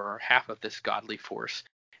 or half of this godly force,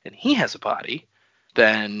 and he has a body,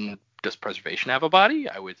 then does preservation have a body?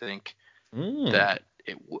 I would think that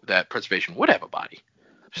that preservation would have a body.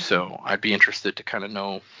 So I'd be interested to kind of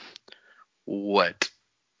know what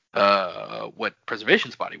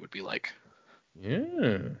preservation's body would be like.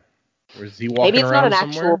 Yeah. Or is he walking Maybe it's around not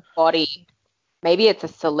an somewhere? actual body. Maybe it's a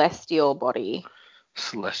celestial body.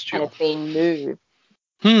 Celestial. And it's been moved.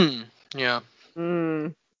 Yeah.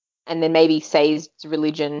 And then maybe Say's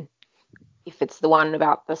religion, if it's the one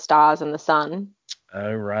about the stars and the sun.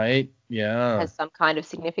 Oh, right. Yeah. Has some kind of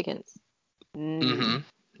significance.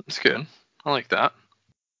 That's good. I like that.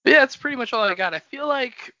 Yeah, that's pretty much all I got. I feel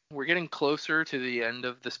like we're getting closer to the end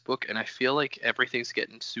of this book, and I feel like everything's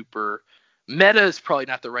getting super meta is probably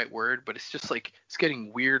not the right word, but it's just like it's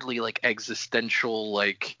getting weirdly like existential,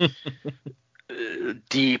 like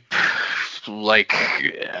deep, like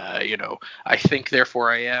I think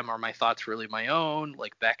therefore I am, are my thoughts really my own,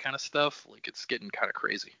 like that kind of stuff. Like it's getting kind of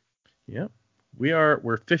crazy. Yeah. We're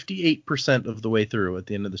 58% of the way through at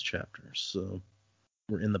the end of this chapter, so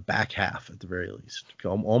we're in the back half at the very least,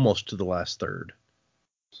 almost to the last third.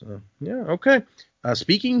 So yeah, okay.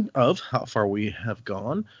 Speaking of how far we have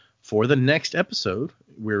gone, for the next episode,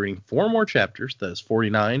 we're reading 4 more chapters. That is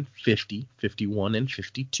 49, 50, 51, and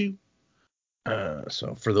 52.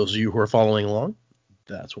 So for those of you who are following along,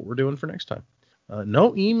 that's what we're doing for next time.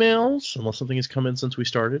 No emails, unless something has come in since we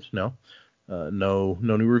started. No. No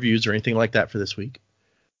new reviews or anything like that for this week.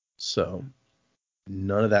 So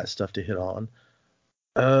none of that stuff to hit on.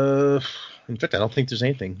 In fact, I don't think there's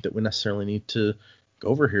anything that we necessarily need to go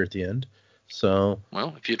over here at the end. So,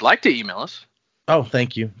 well, if you'd like to email us. Oh,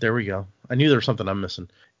 thank you. There we go. I knew there was something I'm missing.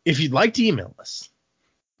 If you'd like to email us,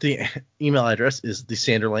 the email address is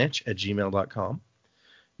thesanderlanch@gmail.com.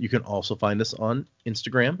 You can also find us on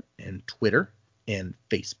Instagram and Twitter and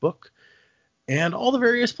Facebook and all the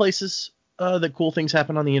various places that cool things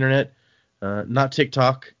happen on the internet. Not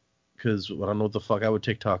TikTok, because I don't know what the fuck I would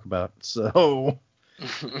TikTok about. So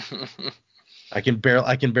I can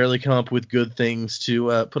barely come up with good things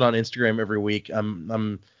to put on Instagram every week.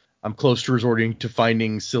 I'm close to resorting to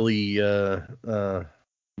finding silly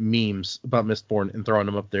memes about Mistborn and throwing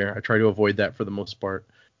them up there. I try to avoid that for the most part,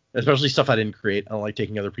 especially stuff I didn't create. I don't like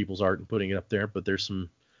taking other people's art and putting it up there, but there's some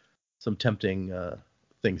tempting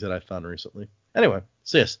things that I found recently. Anyway,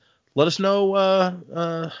 so yes, let us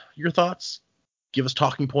know your thoughts. Give us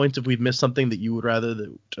talking points if we've missed something that you would rather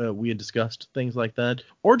that we had discussed, things like that.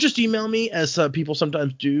 Or just email me, as people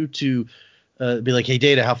sometimes do, to be like, hey,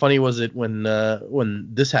 Data, how funny was it when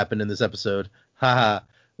this happened in this episode? Haha.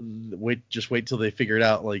 Wait till they figure it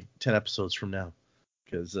out like 10 episodes from now.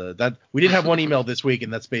 Because that we did have one email this week,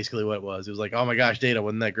 and that's basically what it was. It was like, oh my gosh, Data,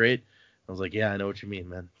 wasn't that great? I was like, yeah, I know what you mean,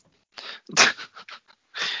 man.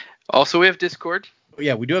 Also, we have Discord.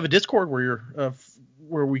 Yeah, we do have a Discord where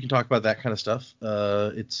we can talk about that kind of stuff.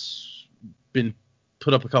 It's been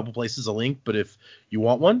put up a couple places, a link, but if you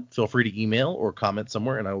want one, feel free to email or comment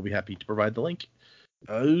somewhere, and I will be happy to provide the link.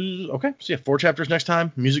 Okay, so yeah, 4 chapters next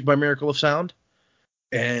time. Music by Miracle of Sound.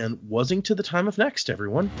 And wuzzing to the time of next,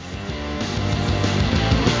 everyone.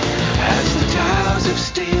 As the towers of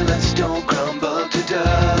steel and stone crumble to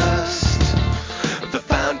dust, the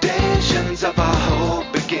foundations of our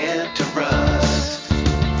hope begin to rust.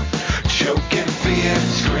 Choking fear,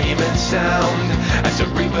 screaming sound, as a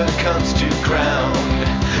reaper comes to ground.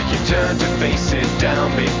 You turn to face it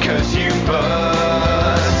down because you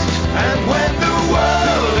must. And when the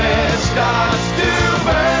world starts to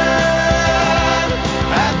burn,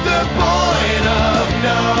 at the point of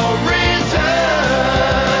no return,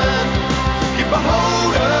 keep a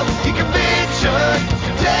hold of your conviction,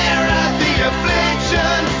 tear out the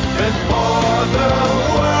affliction, before the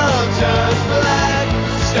world turns black.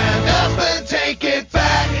 Stand up and take it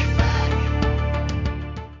back.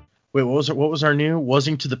 Wait, what was our new?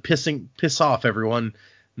 Wuzzing to the piss off, everyone.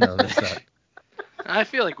 No, that's not. I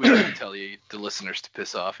feel like we didn't tell you, the listeners, to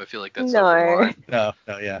piss off. I feel like that's No. over the line.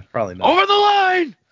 No, yeah, probably not. Over the line!